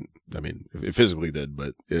 It physically did,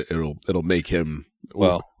 but it'll make him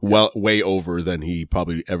way over than he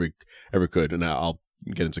probably ever could. And I'll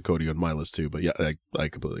get into Cody on my list too, but yeah, I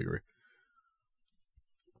completely agree.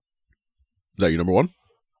 Is that your number one?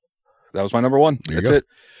 That was my number one. That's it.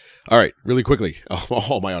 All right, really quickly,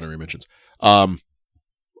 all my honorary mentions. I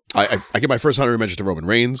get my first honorary mention to Roman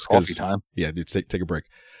Reigns. Coffee time. Yeah, take a break.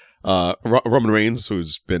 Roman Reigns,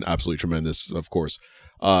 who's been absolutely tremendous, of course.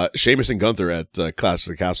 Sheamus and Gunther at Clash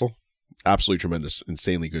of the Castle, absolutely tremendous,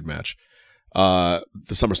 insanely good match. The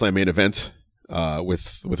SummerSlam main event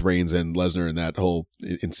with Reigns and Lesnar and that whole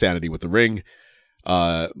insanity with the ring.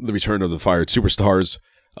 The return of the Fired Superstars.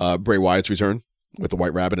 Bray Wyatt's return with the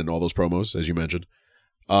White Rabbit and all those promos, as you mentioned.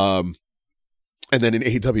 And then in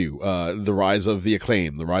AEW, the rise of the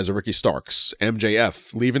Acclaim, the rise of Ricky Starks,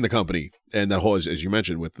 MJF leaving the company, and that whole, as you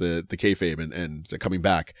mentioned, with the kayfabe and coming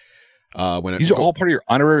back. These are all part of your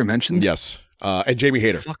honorary mentions? Yes. And Jamie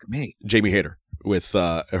Hayter. Fuck me. Jamie Hayter with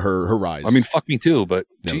her rise. I mean, fuck me too, but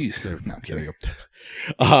geez. No, I'm kidding.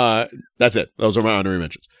 That's it. Those are my honorary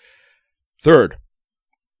mentions. Third,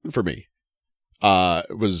 for me,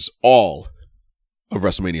 was all of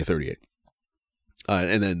WrestleMania 38.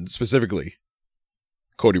 And then specifically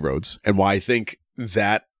Cody Rhodes. And why I think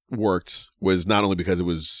that worked was not only because it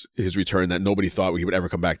was his return that nobody thought he would ever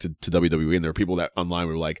come back to WWE. And there were people that online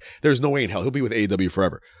were like, there's no way in hell he'll be with AEW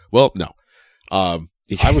forever. Well, no.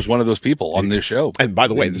 I was one of those people on this show. And by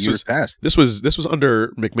the way, this was under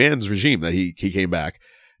McMahon's regime that he came back.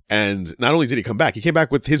 And not only did he come back, he came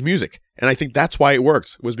back with his music. And I think that's why it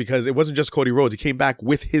worked, was because it wasn't just Cody Rhodes. He came back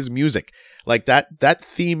with his music. Like that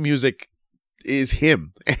theme music is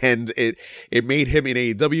him. And it made him in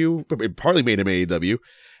AEW. It partly made him in AEW.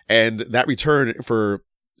 And that return for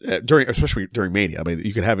especially during Mania. I mean,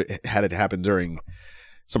 you could have it happen during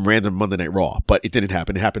some random Monday Night Raw, but it didn't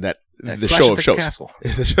happen. It happened at the show of shows.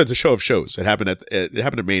 The show of shows. It happened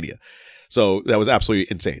at Mania. So that was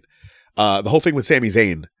absolutely insane. The whole thing with Sami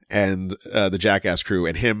Zayn and the Jackass crew,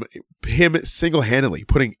 and him single-handedly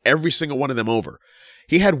putting every single one of them over.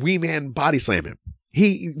 He had Wee Man body slam him.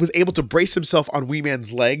 He was able to brace himself on Wee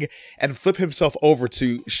Man's leg and flip himself over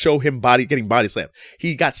to show him getting body slammed.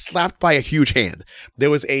 He got slapped by a huge hand. There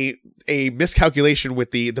was a miscalculation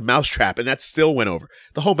with the mousetrap, and that still went over.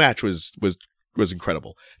 The whole match was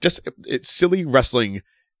incredible. Just it's silly wrestling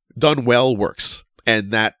done well works,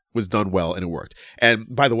 and that was done well and it worked. And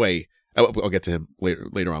by the way, I'll get to him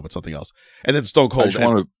later on with something else. And then Stone Cold. I just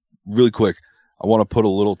want to really quick. I want to put a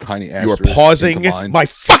little tiny asterisk. You are pausing my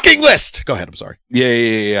fucking list. Go ahead. I'm sorry.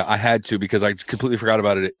 Yeah. I had to because I completely forgot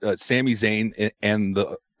about it. Sami Zayn and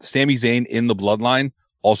the Sami Zayn in the Bloodline,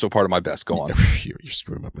 also part of my best. Go on. You're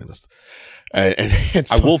screwing up my list. And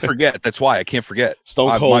I will forget. That's why I can't forget.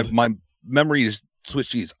 Stone Cold. My memory is Swiss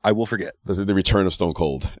cheese. I will forget. This is the return of Stone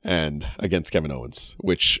Cold and against Kevin Owens,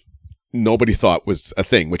 which nobody thought was a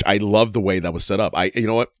thing. Which I love the way that was set up. You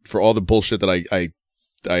know what? For all the bullshit that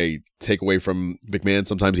I take away from McMahon,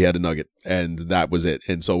 sometimes he had a nugget, and that was it.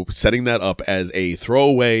 And so setting that up as a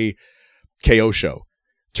throwaway KO show,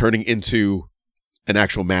 turning into an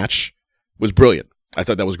actual match, was brilliant. I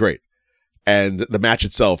thought that was great. And the match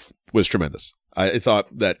itself was tremendous. I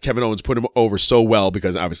thought that Kevin Owens put him over so well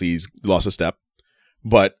because obviously he's lost a step,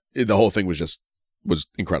 but the whole thing was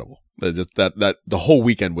incredible. That the whole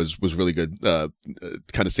weekend was really good, kind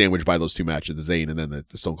of sandwiched by those two matches, the Zayn and then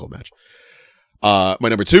the Stone Cold match. My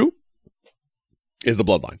number 2 is the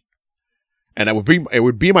Bloodline, and it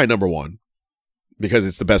would be my number 1 because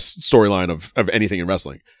it's the best storyline of anything in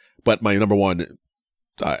wrestling. But my number 1,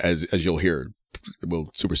 as you'll hear, will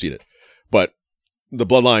supersede it. But the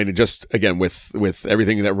Bloodline, just again with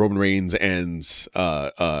everything that Roman Reigns and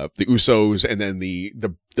the Usos, and then the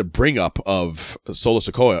bring up of Solo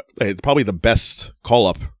Sikoa, probably the best call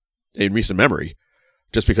up in recent memory,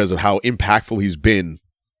 just because of how impactful he's been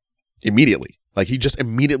immediately. Like he just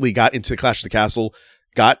immediately got into Clash of the Castle,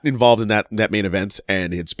 got involved in that main event,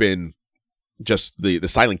 and it's been just the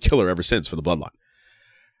silent killer ever since for the Bloodline.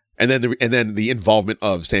 And then the involvement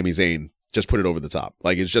of Sami Zayn just put it over the top.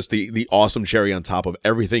 Like it's just the awesome cherry on top of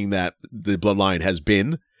everything that the Bloodline has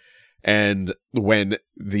been. And when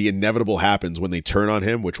the inevitable happens, when they turn on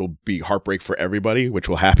him, which will be heartbreak for everybody, which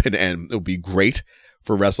will happen, and it'll be great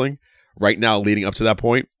for wrestling. Right now, leading up to that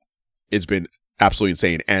point, it's been absolutely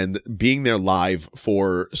insane. And being there live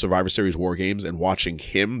for Survivor Series War Games and watching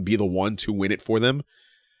him be the one to win it for them,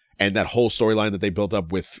 and that whole storyline that they built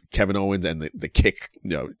up with Kevin Owens and the kick,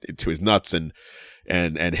 to his nuts, and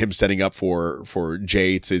him setting up for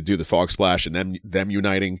Jay to do the frog splash and them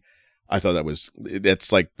uniting, I thought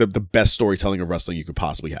that's like the best storytelling of wrestling you could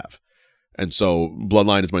possibly have. And so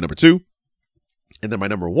Bloodline is my number 2. And then my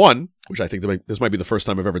number 1, which I think this might be the first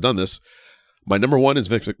time I've ever done this, my number 1 is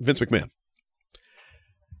Vince McMahon.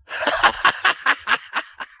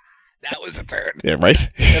 That was a turn. Yeah, right?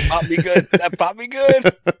 That popped me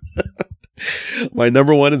good. My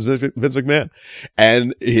number 1 is Vince McMahon.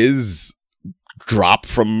 And his drop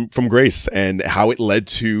from grace and how it led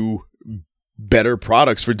to better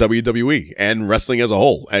products for WWE and wrestling as a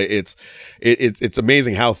whole. It's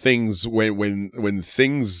amazing how things when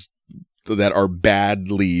things that are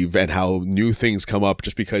bad leave and how new things come up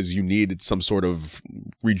just because you needed some sort of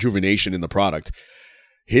rejuvenation in the product.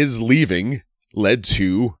 His leaving led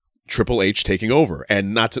to Triple H taking over,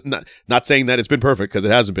 and not saying that it's been perfect, because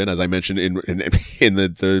it hasn't been, as I mentioned in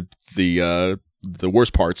the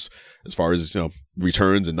worst parts as far as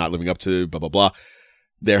returns and not living up to blah blah blah.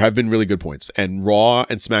 There have been really good points, and Raw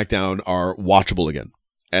and SmackDown are watchable again,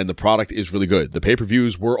 and the product is really good. The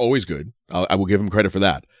pay-per-views were always good. I will give him credit for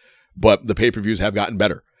that, but the pay-per-views have gotten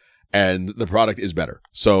better, and the product is better.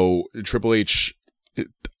 So Triple H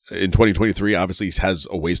in 2023 obviously has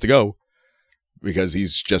a ways to go, because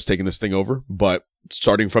he's just taking this thing over. But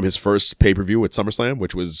starting from his first pay-per-view at SummerSlam,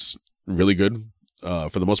 which was really good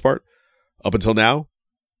for the most part, up until now,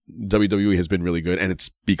 WWE has been really good, and it's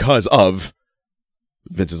because of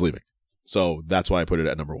Vince's leaving. So that's why I put it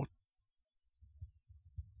at number 1.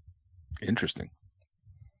 Interesting.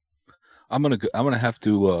 I'm gonna have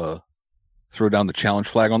to throw down the challenge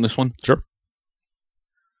flag on this one. Sure.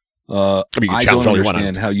 I don't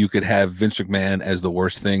understand how you could have Vince McMahon as the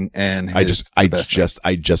worst thing and I just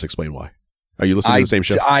explained why. Are you listening to the same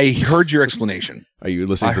show? I heard your explanation. Are you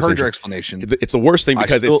listening to the same show? I heard your explanation. It's the worst thing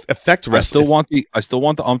because it affects wrestling. I still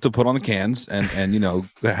want the to put on the cans and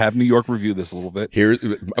have New York review this a little bit.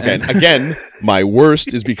 Again, my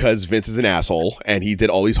worst is because Vince is an asshole and he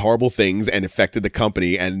did all these horrible things and affected the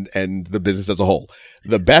company and the business as a whole.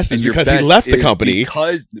 The best is because he left the company.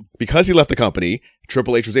 Because he left the company,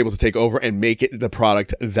 Triple H was able to take over and make it the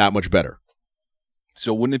product that much better.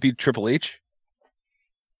 So wouldn't it be Triple H?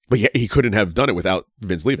 But yeah, he couldn't have done it without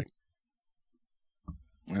Vince leaving.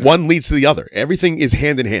 One leads to the other. Everything is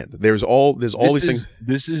hand in hand. There's all these things.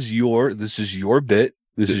 This is your bit.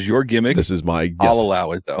 This is your gimmick. This is my. Yes. I'll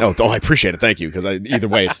allow it though. Oh, I appreciate it. Thank you. Because either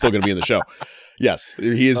way, it's still going to be in the show. Yes,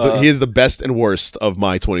 he is the best and worst of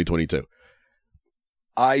my 2022.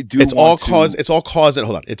 I do. It's all cause. It's all cause. And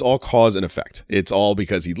hold on. It's all cause and effect. It's all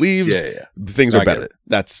because he leaves. Yeah. Things are better.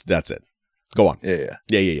 That's it. Go on. Yeah.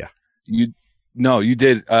 You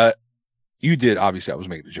did. You did. Obviously, I was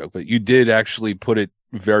making a joke, but you did actually put it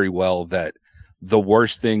very well that the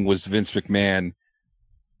worst thing was Vince McMahon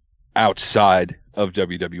outside of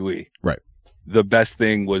WWE. Right. The best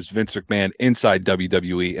thing was Vince McMahon inside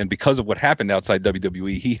WWE, and because of what happened outside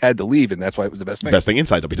WWE, he had to leave, and that's why it was the best thing. Best thing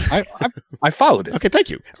inside WWE. I followed it. Okay, thank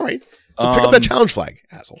you. All right. So pick up that challenge flag,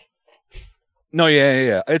 asshole. No,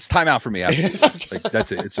 yeah. It's timeout for me. Like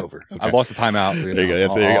that's it. It's over. Okay. I lost the timeout. There you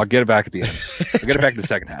go. I'll get it back at the end. I'll get it back in the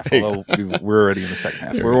second half. Although we're already in the second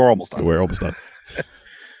half. We're almost done. We're almost done.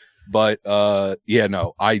 But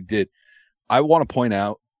no, I did. I want to point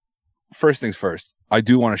out, first things first, I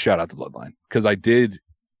do want to shout out the Bloodline because I did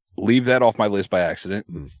leave that off my list by accident.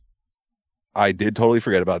 I did totally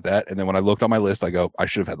forget about that. And then when I looked on my list, I go, I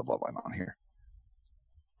should have had the Bloodline on here.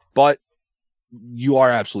 But you are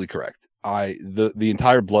absolutely correct. The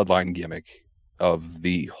entire Bloodline gimmick of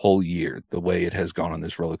the whole year, the way it has gone on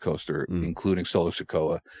this roller coaster, including Solo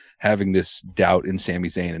Sikoa, having this doubt in Sami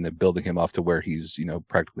Zayn and then building him up to where he's,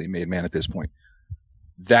 practically made man at this point.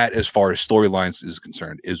 That, as far as storylines is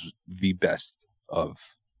concerned, is the best of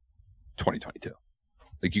 2022.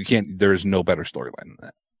 Like there is no better storyline than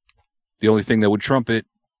that. The only thing that would trump it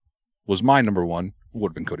was my number one, would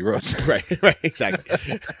have been Cody Rhodes. Right,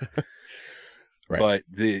 exactly. Right. But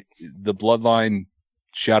the Bloodline,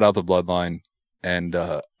 shout out the Bloodline. And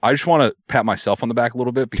I just want to pat myself on the back a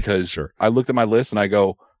little bit because I looked at my list and I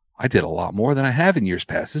go, I did a lot more than I have in years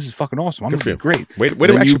past. This is fucking awesome. I'm going to be great. Wait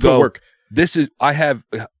to actually put work. I have,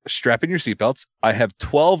 strap in your seatbelts. I have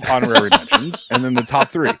 12 honorary mentions and then the top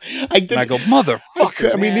 3. I go,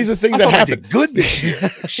 motherfucker. I mean, these are things that happen. I did good this year.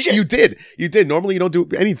 Shit. You did. Normally you don't do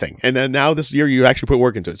anything. And then now this year you actually put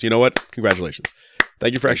work into it. So you know what? Congratulations.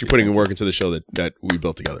 Thank you for actually putting in work into the show that we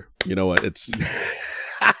built together. You know what? It's...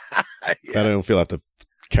 I don't feel I have to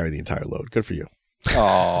carry the entire load. Good for you.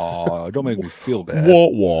 Oh, don't make me feel bad.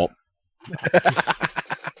 Wah.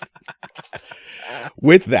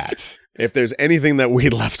 With that, if there's anything that we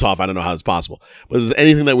left off, I don't know how it's possible, but if there's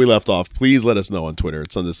anything that we left off, please let us know on Twitter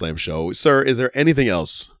at Sunday Slam Show. Sir, is there anything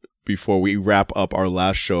else before we wrap up our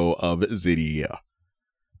last show of Zidia?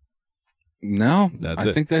 No,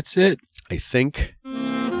 I think that's it. I think...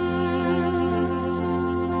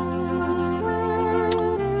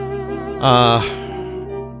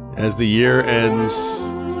 as the year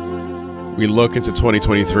ends, we look into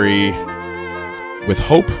 2023 with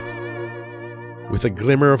hope, with a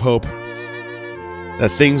glimmer of hope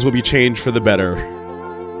that things will be changed for the better,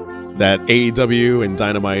 that AEW and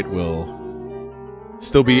Dynamite will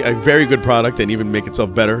still be a very good product and even make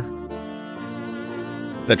itself better,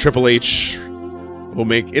 that Triple H will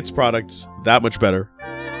make its products that much better,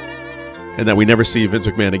 and that we never see Vince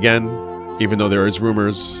McMahon again, even though there is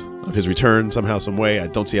rumors of his return somehow, some way. I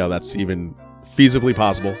don't see how that's even feasibly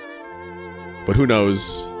possible. But who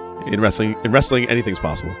knows? In wrestling, anything's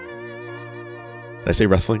possible. Did I say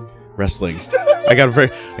wrestling? Wrestling. I got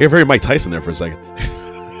very Mike Tyson there for a second.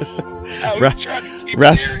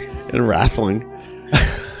 And wrestling.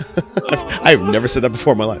 I've never said that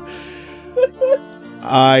before in my life.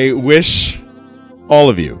 I wish all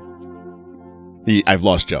of you... I've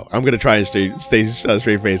lost Joe. I'm going to try and stay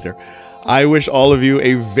straight faced here. I wish all of you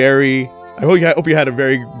I hope you had a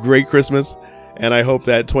very great Christmas, and I hope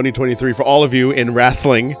that 2023 for all of you in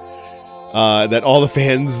wrestling, that all the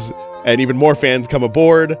fans and even more fans come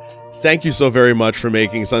aboard. Thank you so very much for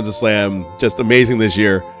making Sons of Slam just amazing this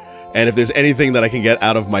year. And if there's anything that I can get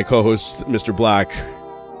out of my co-host, Mr. Black,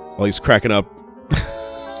 while he's cracking up,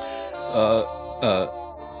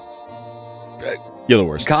 you're the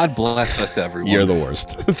worst. God bless us, everyone. You're the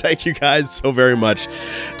worst. Thank you guys so very much.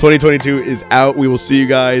 2022 is out. We will see you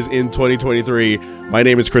guys in 2023. My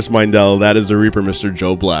name is Chris Mindell. That is the Reaper, Mr.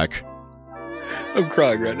 Joe Black. I'm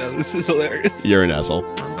crying right now. This is hilarious. You're an asshole.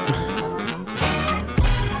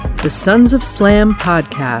 The Sons of Slam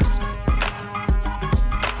podcast.